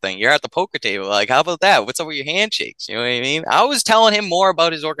us something? You're at the poker table. Like, how about that? What's up with your handshakes? You know what I mean? I was telling him more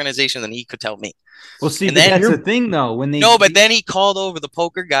about his organization than he could tell me. Well, see, that's the thing though. But then he called over the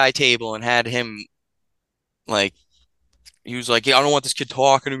poker guy table and had him like, he was like, "Yeah, I don't want this kid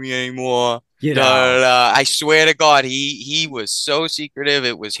talking to me anymore." I swear to God, he was so secretive.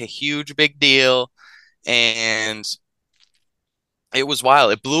 It was a huge, big deal, and it was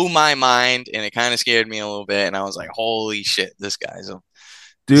wild. It blew my mind, and it kind of scared me a little bit. And I was like, "Holy shit, this guy's a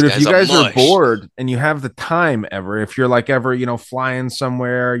dude." If you guys are bored and you have the time if you're like flying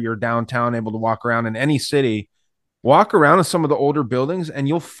somewhere, you're downtown, able to walk around in any city. Walk around in some of the older buildings and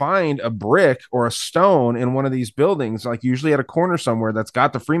you'll find a brick or a stone in one of these buildings, like usually at a corner somewhere, that's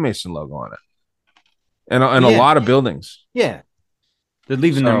got the Freemason logo on it. And a lot of buildings. Yeah. They're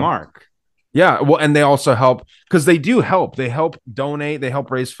leaving their mark. Yeah, well, and they also help because they do help. They help donate. They help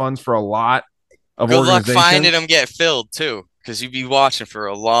raise funds for a lot of Good luck organizations. finding them get filled too, because you'd be watching for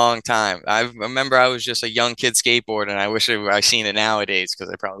a long time. I remember I was just a young kid skateboarding, and I wish I seen it nowadays because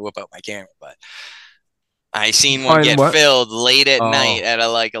I probably whip out my camera. But I seen one get filled late at night at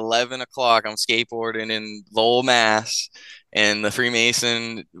like 11 o'clock. I'm skateboarding in Lowell, Mass, in the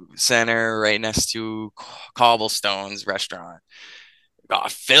Freemason Center right next to Cobblestone's restaurant.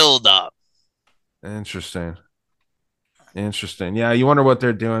 Got filled up. Interesting. Yeah, you wonder what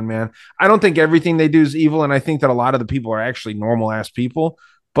they're doing, man. I don't think everything they do is evil, and I think that a lot of the people are actually normal ass people.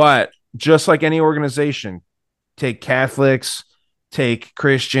 But just like any organization, take Catholics, take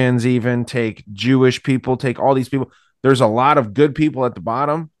Christians, even take Jewish people, take all these people. There's a lot of good people at the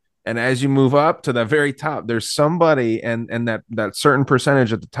bottom, and as you move up to the very top, there's somebody, and that certain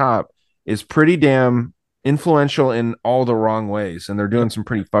percentage at the top is pretty damn influential in all the wrong ways, and they're doing some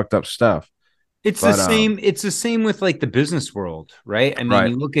pretty fucked up stuff. It's the same. It's the same with like the business world, right? I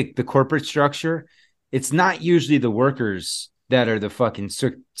mean, you look at the corporate structure. It's not usually the workers that are the fucking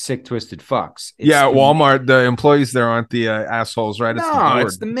sick twisted fucks. Walmart, the employees there aren't the assholes, right?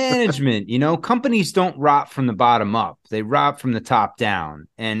 It's the management. Companies don't rot from the bottom up; they rot from the top down,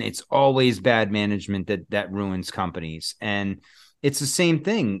 and it's always bad management that ruins companies. And it's the same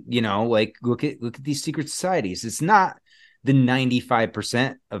thing. Like look at these secret societies. It's not the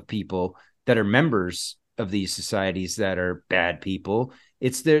 95% of people that are members of these societies that are bad people.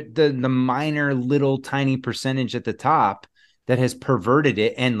 It's the minor little tiny percentage at the top that has perverted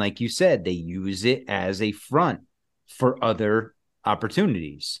it. And like you said, they use it as a front for other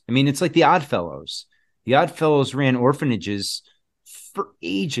opportunities. I mean, it's like the Oddfellows. The Oddfellows ran orphanages for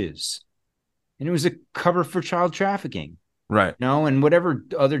ages, and it was a cover for child trafficking. Right. And whatever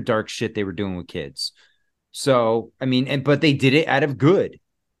other dark shit they were doing with kids. So, I mean, but they did it out of good.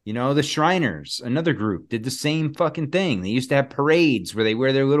 The Shriners, another group, did the same fucking thing. They used to have parades where they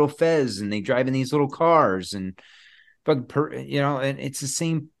wear their little fez and they drive in these little cars and it's the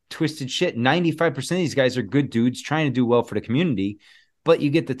same twisted shit. 95% of these guys are good dudes trying to do well for the community, but you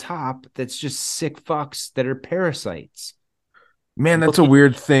get the top that's just sick fucks that are parasites. Man, that's a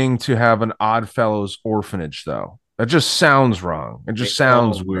weird thing to have an Oddfellows orphanage, though. That just sounds wrong. It just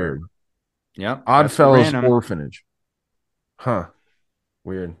sounds weird. Yeah. Oddfellows orphanage. Huh.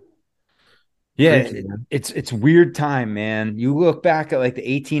 Weird. Yeah, it's weird time, man. You look back at like the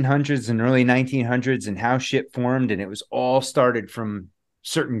 1800s and early 1900s and how shit formed, and it was all started from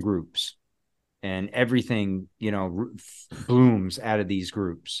certain groups, and everything blooms out of these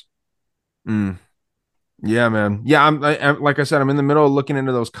groups. Yeah, man. Yeah, I'm like I said, I'm in the middle of looking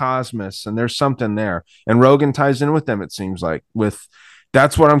into those cosmists, and there's something there, and Rogan ties in with them. It seems like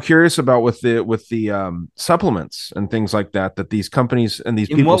that's what I'm curious about with the supplements and things like that these companies and these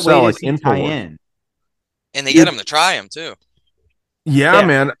people sell, like InfoWars. And they get them to try them too. Yeah,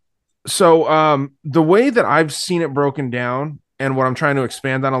 man. So the way that I've seen it broken down, and what I'm trying to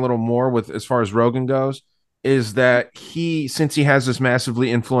expand on a little more with as far as Rogan goes, is that since he has this massively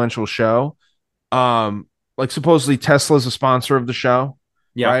influential show, like supposedly Tesla's a sponsor of the show,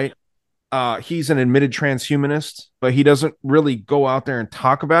 right? He's an admitted transhumanist, but he doesn't really go out there and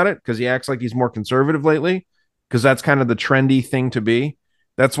talk about it because he acts like he's more conservative lately, because that's kind of the trendy thing to be.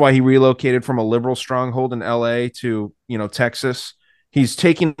 That's why he relocated from a liberal stronghold in LA to, Texas. He's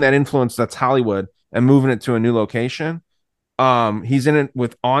taking that influence that's Hollywood and moving it to a new location. He's in it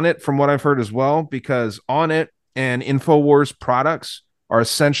with Onnit, from what I've heard as well, because Onnit and InfoWars products are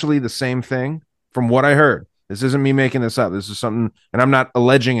essentially the same thing from what I heard. This isn't me making this up. This is something, and I'm not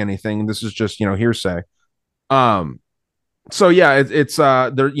alleging anything. This is just, hearsay. So yeah, it's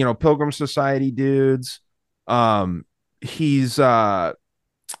they're, Pilgrim Society dudes. He's now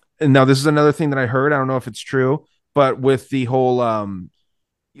this is another thing that I heard. I don't know if it's true, but with the whole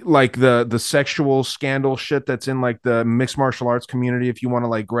like the sexual scandal shit that's in like the mixed martial arts community, if you want to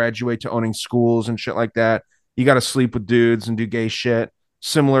like graduate to owning schools and shit like that, you got to sleep with dudes and do gay shit.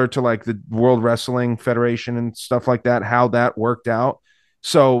 Similar to like the World Wrestling Federation and stuff like that, how that worked out.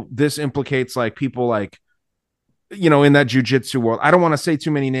 So this implicates like people like, in that jujitsu world. I don't want to say too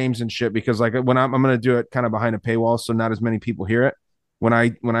many names and shit because like when I'm going to do it kind of behind a paywall, so not as many people hear it when I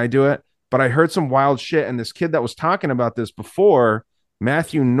do it. But I heard some wild shit, and this kid that was talking about this before,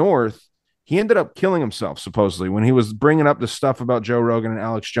 Matthew North, he ended up killing himself supposedly when he was bringing up the stuff about Joe Rogan and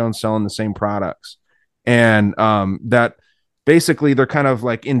Alex Jones selling the same products, and that. Basically, they're kind of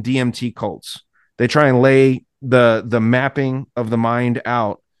like in DMT cults. They try and lay the mapping of the mind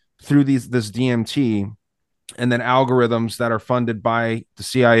out through this DMT, and then algorithms that are funded by the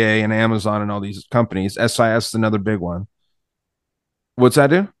CIA and Amazon and all these companies. SIS is another big one. What's that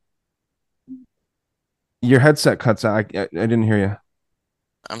do? Your headset cuts out. I didn't hear you.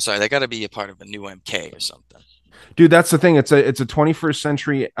 I'm sorry, they got to be a part of a new MK or something. Dude, that's the thing. It's a 21st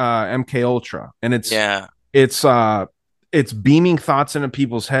century MK Ultra, and it's beaming thoughts into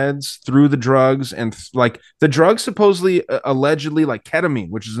people's heads through the drugs, and like the drugs supposedly allegedly like ketamine,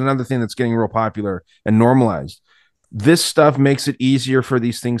 which is another thing that's getting real popular and normalized. This stuff makes it easier for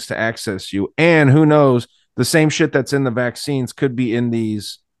these things to access you, and who knows, the same shit that's in the vaccines could be in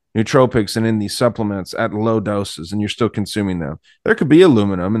these nootropics and in these supplements at low doses, and you're still consuming them. There could be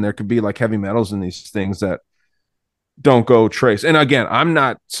aluminum and there could be like heavy metals in these things that don't go trace. And again, I'm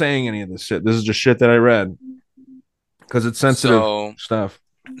not saying any of this shit. This is just shit that I read because it's sensitive stuff.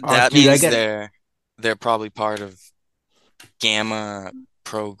 That means they're probably part of gamma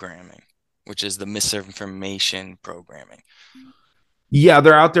programming, which is the misinformation programming. Yeah,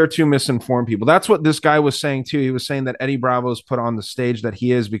 they're out there to misinform people. That's what this guy was saying too. He was saying that Eddie Bravo's put on the stage that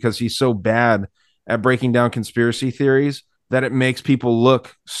he is because he's so bad at breaking down conspiracy theories that it makes people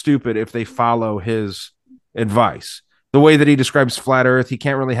look stupid if they follow his advice. The way that he describes flat earth, he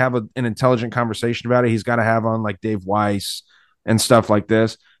can't really have an intelligent conversation about it. He's got to have on like Dave Weiss and stuff like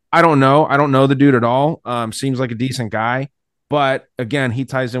this. I don't know the dude at all. Seems like a decent guy. But again, he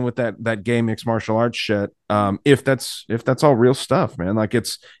ties in with that gay mixed martial arts shit. If that's all real stuff, man, like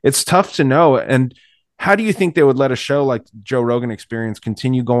it's tough to know. And how do you think they would let a show like Joe Rogan Experience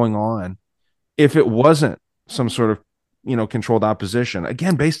continue going on if it wasn't some sort of controlled opposition?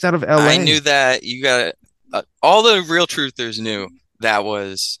 Again, based out of LA. I knew that you got all the real truthers knew that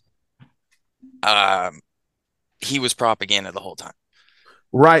was he was propaganda the whole time.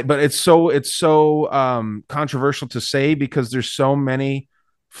 Right, but it's so controversial to say because there's so many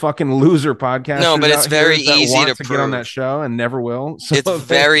fucking loser podcasters. No, but it's very easy to get on that show and never will. So it's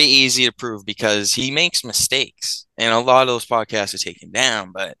very easy to prove because he makes mistakes, and a lot of those podcasts are taken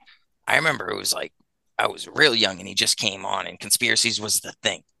down. But I remember it was like I was real young, and he just came on, and conspiracies was the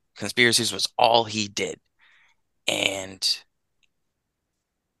thing. Conspiracies was all he did, and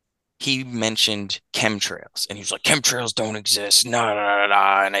he mentioned chemtrails, and he was like, chemtrails don't exist, and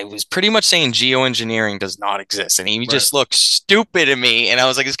I was pretty much saying geoengineering does not exist, and he just looked stupid at me, and I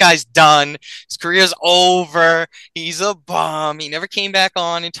was like, this guy's done, his career's over, he's a bum, he never came back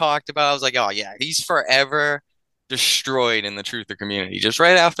on and talked about it. I was like, oh yeah, he's forever destroyed in the truther community, just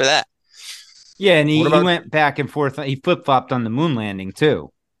right after that. Yeah, and he went back and forth, he flip-flopped on the moon landing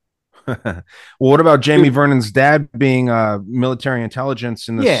too. Well, what about Jamie Vernon's dad being military intelligence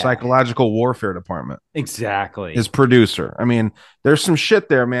in the psychological warfare department? Exactly. His producer. I mean, there's some shit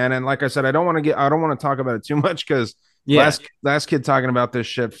there, man. And like I said, I don't want to talk about it too much because last kid talking about this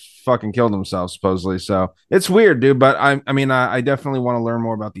shit fucking killed himself supposedly. So it's weird, dude. But I definitely want to learn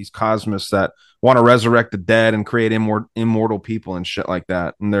more about these cosmists that want to resurrect the dead and create immortal people and shit like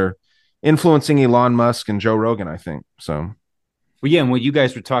that. And they're influencing Elon Musk and Joe Rogan, I think. So. Well, yeah, and what you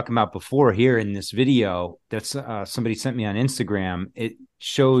guys were talking about before here in this video that's somebody sent me on Instagram, it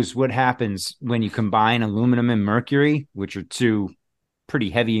shows what happens when you combine aluminum and mercury, which are two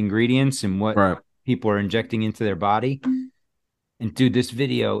pretty heavy ingredients and what people are injecting into their body. And dude, this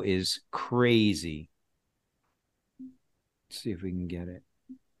video is crazy. Let's see if we can get it.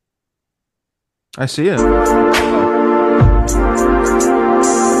 I see it.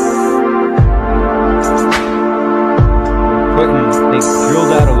 They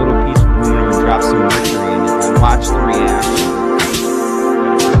drilled out a little piece of aluminum and dropped some mercury in it and watched the reaction.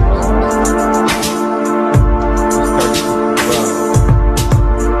 It starts to grow around,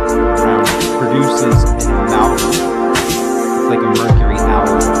 produces an amalgam. It's like a mercury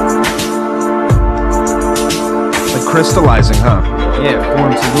alloy. Like crystallizing, huh? Yeah, it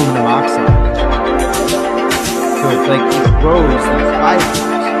forms aluminum oxide. So it's like it grows these fibers.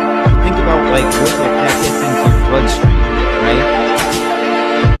 Think about like what that gets into your bloodstream, right?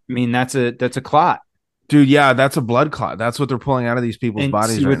 I mean, that's a clot. Dude, yeah, that's a blood clot. That's what they're pulling out of these people's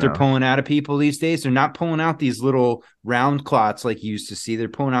bodies. See what they're pulling out of people these days? They're not pulling out these little round clots like you used to see. They're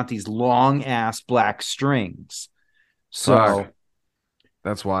pulling out these long ass black strings. So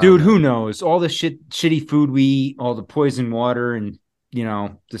that's why, dude, who knows? All the shitty food we eat, all the poison water, and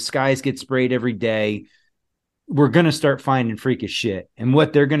the skies get sprayed every day. We're gonna start finding freakish shit. And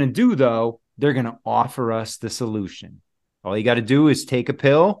what they're gonna do though, they're gonna offer us the solution. All you got to do is take a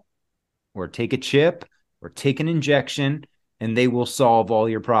pill or take a chip or take an injection, and they will solve all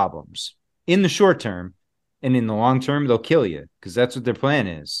your problems in the short term. And in the long term, they'll kill you because that's what their plan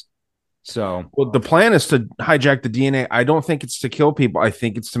is. So, well, the plan is to hijack the DNA. I don't think it's to kill people. I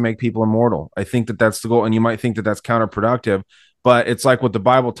think it's to make people immortal. I think that that's the goal. And you might think that that's counterproductive, but it's like what the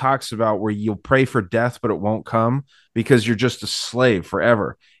Bible talks about where you'll pray for death, but it won't come. because you're just a slave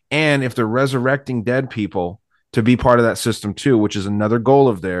forever. And if they're resurrecting dead people to be part of that system too, which is another goal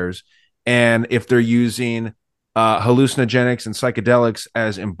of theirs, and if they're using hallucinogenics and psychedelics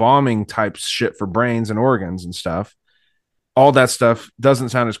as embalming type shit for brains and organs and stuff, all that stuff doesn't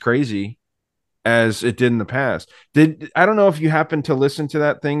sound as crazy as it did in the past. I don't know if you happened to listen to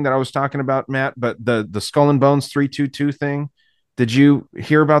that thing that I was talking about, Matt, but the Skull and Bones 322 thing. Did you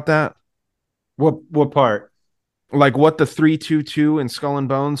hear about that? What part? Like what the 322 in Skull and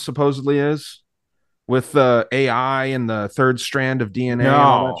Bones supposedly is, with the AI and the third strand of DNA and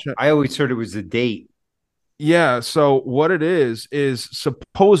all that shit? I always heard it was a date. Yeah, so what it is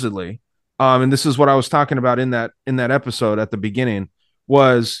supposedly, and this is what I was talking about in that episode at the beginning,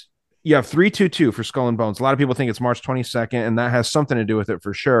 was you have 322 for Skull and Bones. A lot of people think it's March 22nd, and that has something to do with it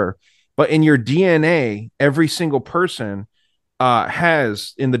for sure. But in your DNA, every single person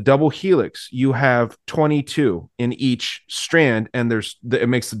has, in the double helix, you have 22 in each strand, and it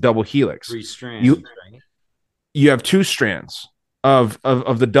makes the double helix. 3 strands. You have 2 strands of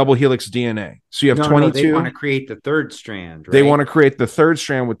the double helix DNA. So you have 22. They want to create the third strand, right? They want to create the third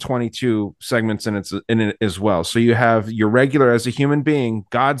strand with 22 segments in it as well. So you have your regular, as a human being,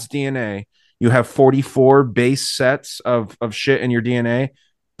 God's DNA. You have 44 base sets of shit in your DNA.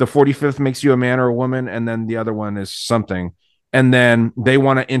 The 45th makes you a man or a woman, and then the other one is something. And then they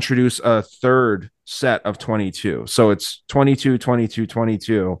want to introduce a third set of 22. So it's 22, 22,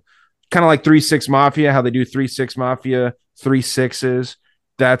 22. Kind of like 3-6 Mafia, how they do 3-6 Mafia, 3 6s.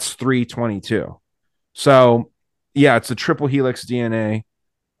 That's 322. So yeah, it's a triple helix DNA.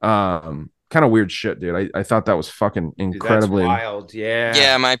 Kind of weird shit, dude. I thought that was fucking incredibly That's wild. Yeah.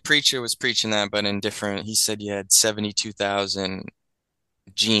 Yeah, my preacher was preaching that, but in different. He said you had 72,000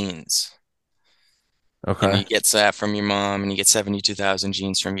 genes. Okay. And he gets that from your mom, and you get 72,000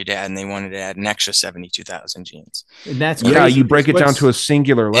 genes from your dad, and they wanted to add an extra 72,000 genes. And that's yeah, crazy. you break it down to a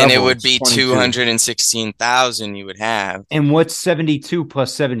singular level. And it would be 216,000 you would have. And what's 72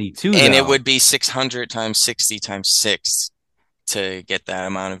 plus 72? And it would be 600 times 60 times 6 to get that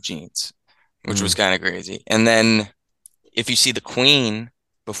amount of genes, which was kind of crazy. And then if you see the queen,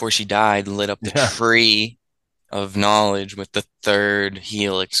 before she died, lit up the tree of knowledge with the third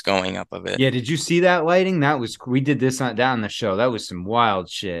helix going up of it. Yeah, did you see that lighting? We did this down the show. That was some wild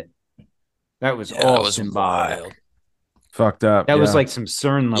shit. That was all symbolic. Wild. Fucked up. That was like some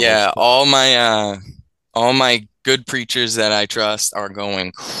CERN level. Yeah, all my good preachers that I trust are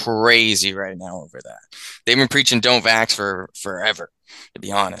going crazy right now over that. They've been preaching don't vax for forever, to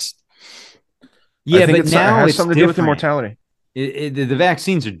be honest. Yeah, but now it has it's something to do with immortality. The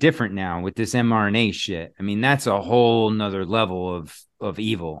vaccines are different now with this mRNA shit. I mean, that's a whole nother level of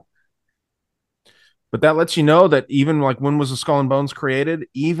evil. But that lets you know that even like when was the Skull and Bones created,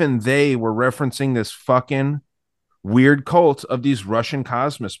 even they were referencing this fucking weird cult of these Russian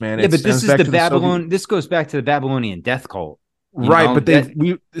cosmos, man. Yeah, but this is the Babylon. This goes back to the Babylonian death cult, right? But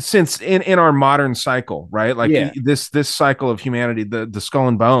we since in our modern cycle, right? Like this cycle of humanity, the Skull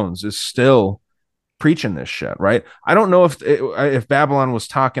and Bones is still preaching this shit, right? I don't know if Babylon was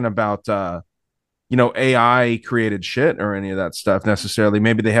talking about AI created shit or any of that stuff necessarily.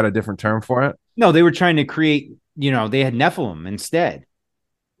 Maybe they had a different term for it. No, they were trying to create, they had Nephilim instead,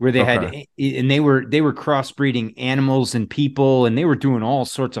 where they had, and they were crossbreeding animals and people, and they were doing all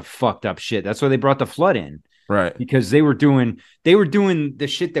sorts of fucked up shit. That's why they brought the flood in, right? Because they were doing the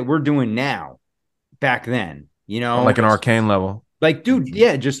shit that we're doing now back then, like an arcane level. Like, dude,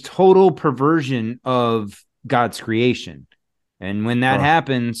 yeah, just total perversion of God's creation. And when that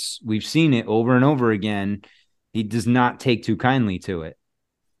happens, we've seen it over and over again. He does not take too kindly to it.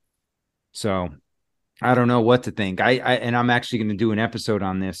 So I don't know what to think. I'm actually going to do an episode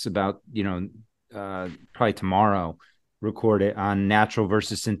on this about, probably tomorrow, record it on natural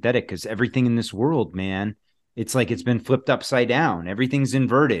versus synthetic, because everything in this world, man, it's like it's been flipped upside down. Everything's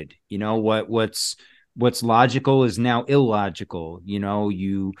inverted. What's logical is now illogical.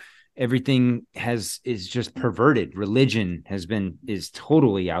 Everything is just perverted. Religion is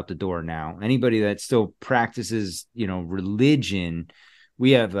totally out the door now. Anybody that still practices, religion,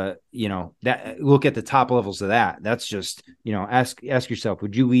 we have that look at the top levels of that. That's just, ask yourself,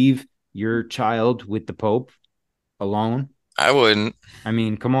 would you leave your child with the Pope alone? I wouldn't. I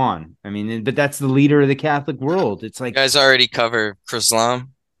mean, come on. I mean, but that's the leader of the Catholic world. It's like, you guys already cover Islam.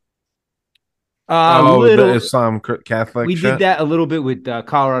 The Islam Catholic. We did that a little bit with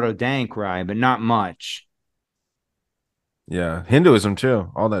Colorado Dank Rye, but not much. Yeah, Hinduism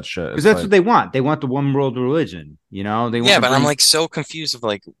too, all that shit. Because that's what they want. They want the one world religion. I'm like so confused of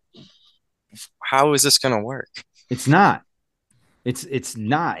like, how is this gonna work? It's not. It's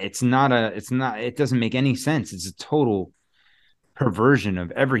not. It doesn't make any sense. It's a total perversion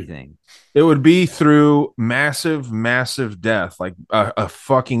of everything. It would be through massive death, like a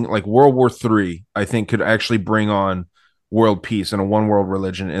fucking like World War III. I think could actually bring on world peace and a one world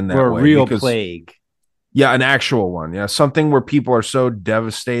religion in that Or a way. real plague. Yeah, an actual one. Yeah, something where people are so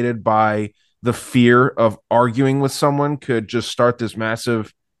devastated by the fear of arguing with someone could just start this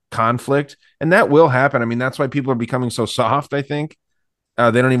massive conflict, and that will happen. I mean, that's why people are becoming so soft. I think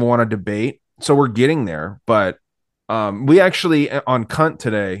they don't even want to debate. So we're getting there, but we actually on Cunt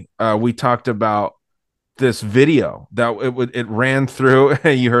today we talked about this video that it ran through.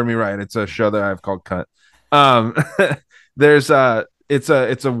 You heard me right. It's a show that I've called Cunt. There's it's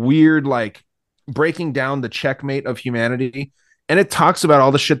a weird like breaking down the checkmate of humanity, and it talks about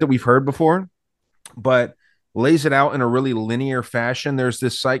all the shit that we've heard before, but lays it out in a really linear fashion. There's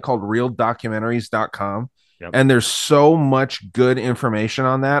this site called realdocumentaries.com. Yep. And there's so much good information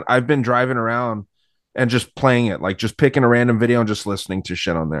on that. I've been driving around and just playing it, like just picking a random video and just listening to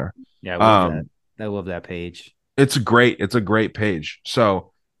shit on there. Yeah, I love that. I love that page. It's great. It's a great page.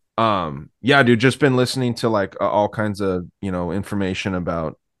 So, yeah, dude, just been listening to like all kinds of, information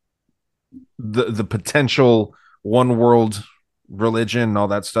about the potential one world religion and all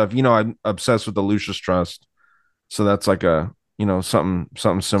that stuff. I'm obsessed with the Lucis Trust. So that's like a, something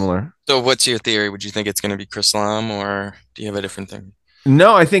similar. So what's your theory? Would you think it's going to be Chrislam, or do you have a different thing?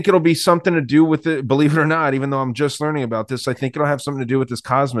 No, I think it'll be something to do with it. Believe it or not, even though I'm just learning about this, I think it'll have something to do with this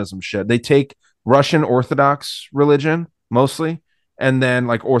cosmism shit. They take Russian Orthodox religion mostly, and then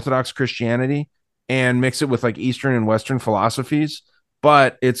like Orthodox Christianity, and mix it with like Eastern and Western philosophies.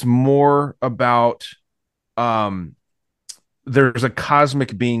 But it's more about there's a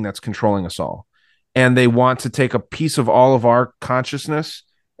cosmic being that's controlling us all. And they want to take a piece of all of our consciousness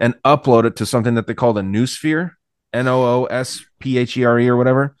and upload it to something that they call the noosphere, NOOSPHERE or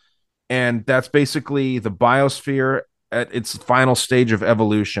whatever. And that's basically the biosphere at its final stage of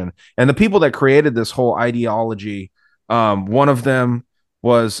evolution. And the people that created this whole ideology, one of them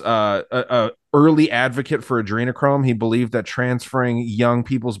was a early advocate for adrenochrome. He believed that transferring young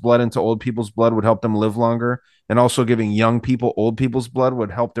people's blood into old people's blood would help them live longer, and also giving young people old people's blood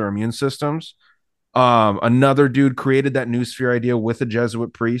would help their immune systems. Another dude created that noosphere idea with a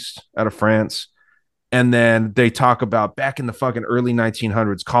Jesuit priest out of France. And then they talk about back in the fucking early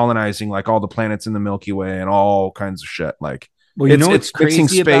 1900s colonizing like all the planets in the Milky Way and all kinds of shit. Like, well, it's mixing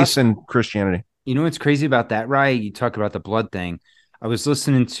space and Christianity. You know what's crazy about that, Ryan? You talk about the blood thing. I was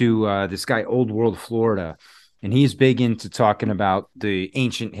listening to this guy, Old World Florida, and he's big into talking about the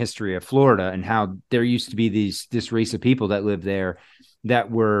ancient history of Florida and how there used to be this race of people that lived there that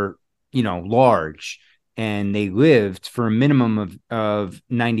were, large, and they lived for a minimum of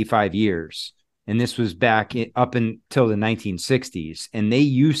 95 years. And this was back up until the 1960s. And they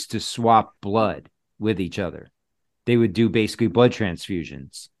used to swap blood with each other. They would do basically blood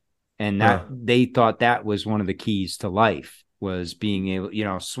transfusions. And they thought that was one of the keys to life, was being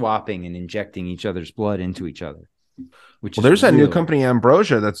able, swapping and injecting each other's blood into each other. There's that new company,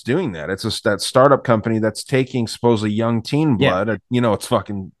 Ambrosia, that's doing that. It's that startup company that's taking supposedly young teen blood. Yeah. It's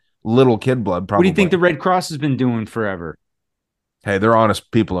fucking little kid blood. Probably. What do you think the Red Cross has been doing forever? Hey, they're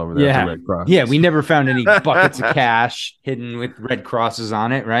honest people over there. Yeah. The Red Cross. Yeah, we never found any buckets of cash hidden with Red Crosses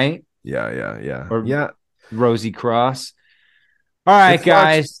on it, right? Yeah. Or yeah. Rosy Cross. All right,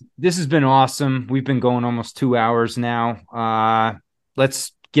 guys, this has been awesome. We've been going almost 2 hours now.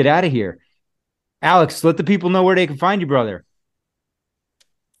 Let's get out of here. Alex, let the people know where they can find you, brother.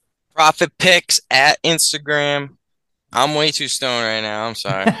 Profit Picks at Instagram. I'm way too stoned right now. I'm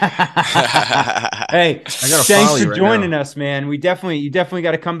sorry. Hey, thanks for joining us, man. You definitely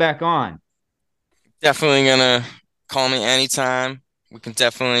got to come back on. Definitely gonna call me anytime. We can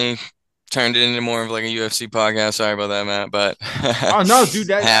definitely turn it into more of like a UFC podcast. Sorry about that, Matt. But oh no, dude,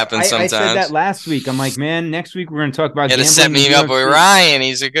 that happens sometimes. I said that last week. I'm like, man, next week we're gonna talk about. You had to set me up with Ryan.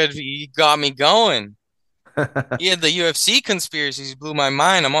 He got me going. He had the UFC conspiracies. He blew my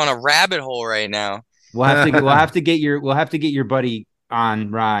mind. I'm on a rabbit hole right now. We'll have to get your buddy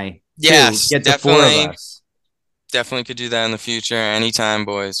on, Rye. Yes, get the four of us. Definitely could do that in the future, anytime,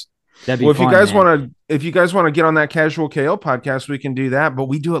 boys. That'd be fun, if you guys want to get on that Casual KO podcast, we can do that. But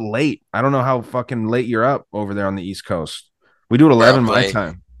we do it late. I don't know how fucking late you're up over there on the East Coast. We do it 11 my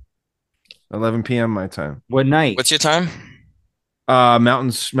time, 11 p.m. my time. What night? What's your time?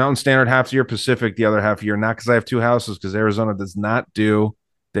 Mountain Standard, half of your Pacific, the other half of your. Not because I have two houses, because Arizona does not do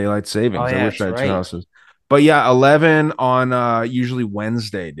daylight savings. I wish I had two houses. But yeah, 11 on usually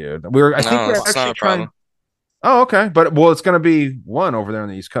Wednesday, dude. I think we're actually trying. Oh, okay. But it's gonna be 1 over there on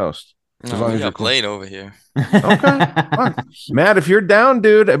the East Coast. As No, long we as you're got played over here. Okay. Matt, if you're down,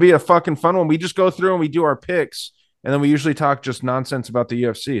 dude, it'd be a fucking fun one. We just go through and we do our picks, and then we usually talk just nonsense about the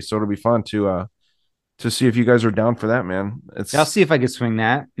UFC. So it'll be fun to see if you guys are down for that, man. I'll see if I can swing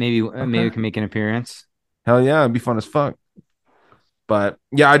that. Maybe we can make an appearance. Hell yeah, it'd be fun as fuck. But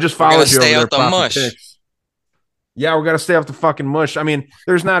yeah, I just followed you over there. Stay out the mush. Picks. Yeah, we're gonna stay off the fucking mush. I mean,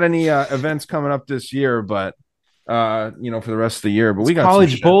 there's not any events coming up this year, but for the rest of the year. But we got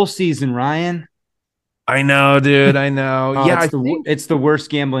college bowl season, Ryan. I know, dude. I know. Yeah, it's the worst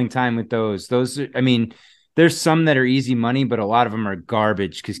gambling time with those. I mean, there's some that are easy money, but a lot of them are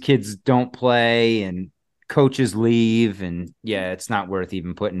garbage because kids don't play and coaches leave, and yeah, it's not worth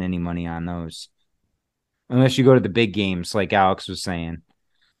even putting any money on those unless you go to the big games, like Alex was saying.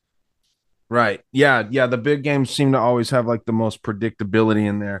 Right. Yeah. The big games seem to always have like the most predictability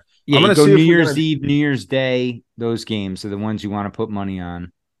in there. Yeah, I'm gonna go New Year's Eve, New Year's Day. Those games are the ones you want to put money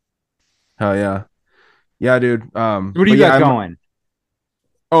on. Hell yeah. Yeah, dude. What do you got going?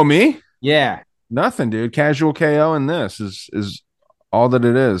 Oh, me? Yeah. Nothing, dude. Casual KO and this is all that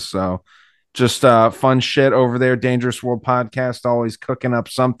it is. So just fun shit over there. Dangerous World Podcast, always cooking up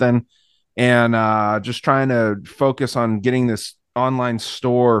something. And just trying to focus on getting this online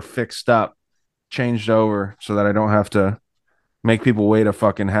store fixed up, changed over so that I don't have to make people wait a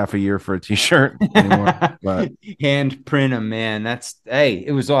fucking half a year for a t-shirt anymore. But hand print them, man.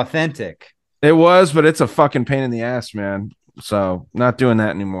 It was authentic. It was, but it's a fucking pain in the ass, man. So not doing that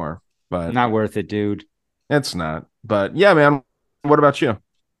anymore. But not worth it, dude. It's not. But yeah, man. What about you?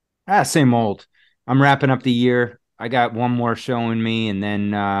 Same old. I'm wrapping up the year. I got one more show in me, and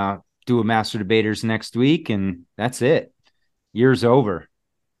then do a Master Debaters next week, and that's it. Year's over.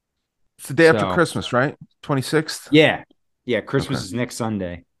 It's the day after Christmas, right? 26th? Yeah. Christmas is next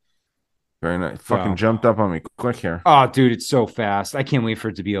Sunday. Very nice. Fucking jumped up on me quick here. Oh, dude, it's so fast. I can't wait for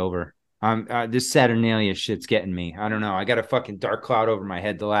it to be over. This Saturnalia shit's getting me. I don't know. I got a fucking dark cloud over my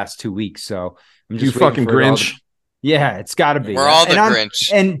head the last 2 weeks, so I'm just fucking Grinch. Yeah, it's got to be. We're all the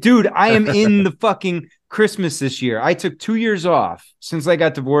Grinch. And dude, I am in the fucking Christmas this year. I took 2 years off since I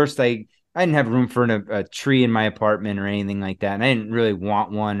got divorced. I didn't have room for a tree in my apartment or anything like that, and I didn't really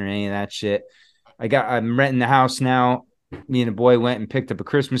want one or any of that shit. I'm renting the house now. Me and a boy went and picked up a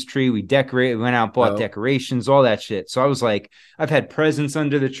Christmas tree. We decorated, went out, bought decorations, all that shit. So I was like, I've had presents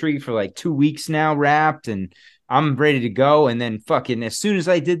under the tree for like 2 weeks now wrapped, and I'm ready to go. And then fucking as soon as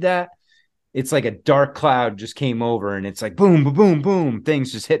I did that, it's like a dark cloud just came over, and it's like boom, boom, boom, boom.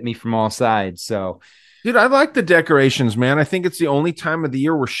 Things just hit me from all sides. So, dude, I like the decorations, man. I think it's the only time of the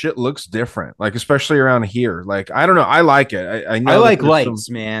year where shit looks different, like especially around here. Like, I don't know. I like it. I like lights,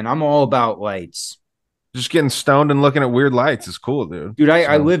 man. I'm all about lights. Just getting stoned and looking at weird lights is cool, dude. Dude,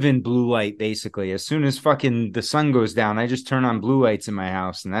 I live in blue light, basically. As soon as fucking the sun goes down, I just turn on blue lights in my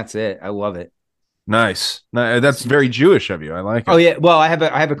house, and that's it. I love it. Nice. That's very Jewish of you. I like it. Oh, yeah. Well, I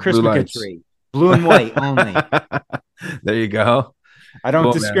have a Christmas tree. Blue and white only. There you go. I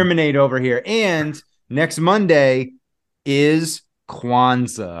don't discriminate over here. And next Monday is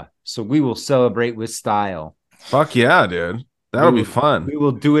Kwanzaa, so we will celebrate with style. Fuck yeah, dude. That'll be fun. We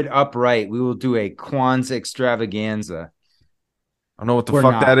will do it upright. We will do a Kwanzaa extravaganza. I don't know what the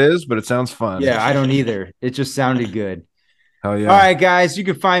fuck that is, but it sounds fun. Yeah, I don't either. It just sounded good. Hell yeah. All right, guys. You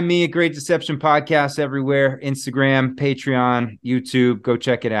can find me at Great Deception Podcast everywhere. Instagram, Patreon, YouTube. Go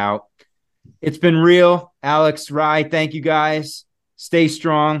check it out. It's been real. Alex, Rye, thank you guys. Stay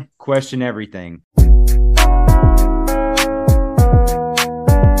strong. Question everything.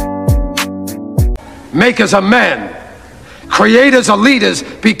 Makers are men. Creators are leaders.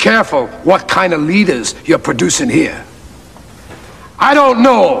 Be careful what kind of leaders you're producing here. I don't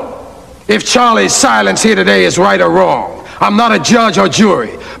know if Charlie's silence here today is right or wrong. I'm not a judge or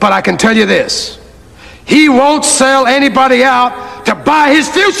jury, but I can tell you this. He won't sell anybody out to buy his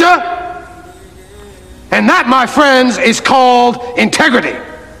future. And that, my friends, is called integrity.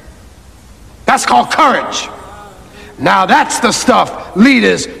 That's called courage. Now that's the stuff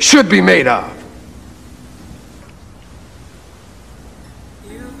leaders should be made of.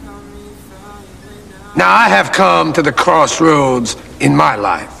 Now I have come to the crossroads in my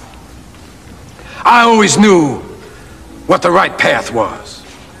life. I always knew what the right path was.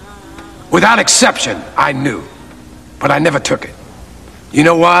 Without exception, I knew, but I never took it. You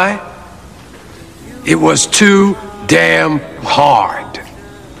know why? It was too damn hard.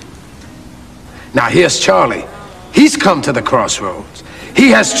 Now here's Charlie. He's come to the crossroads. He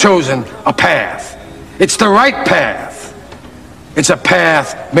has chosen a path. It's the right path. It's a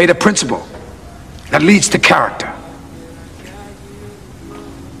path made of principle that leads to character.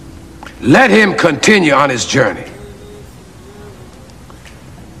 Let him continue on his journey.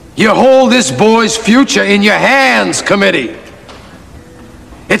 You hold this boy's future in your hands, committee.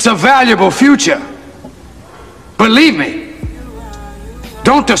 It's a valuable future. Believe me,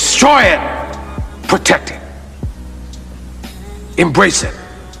 don't destroy it, protect it. Embrace it.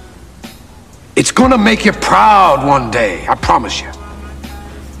 It's gonna make you proud one day, I promise you.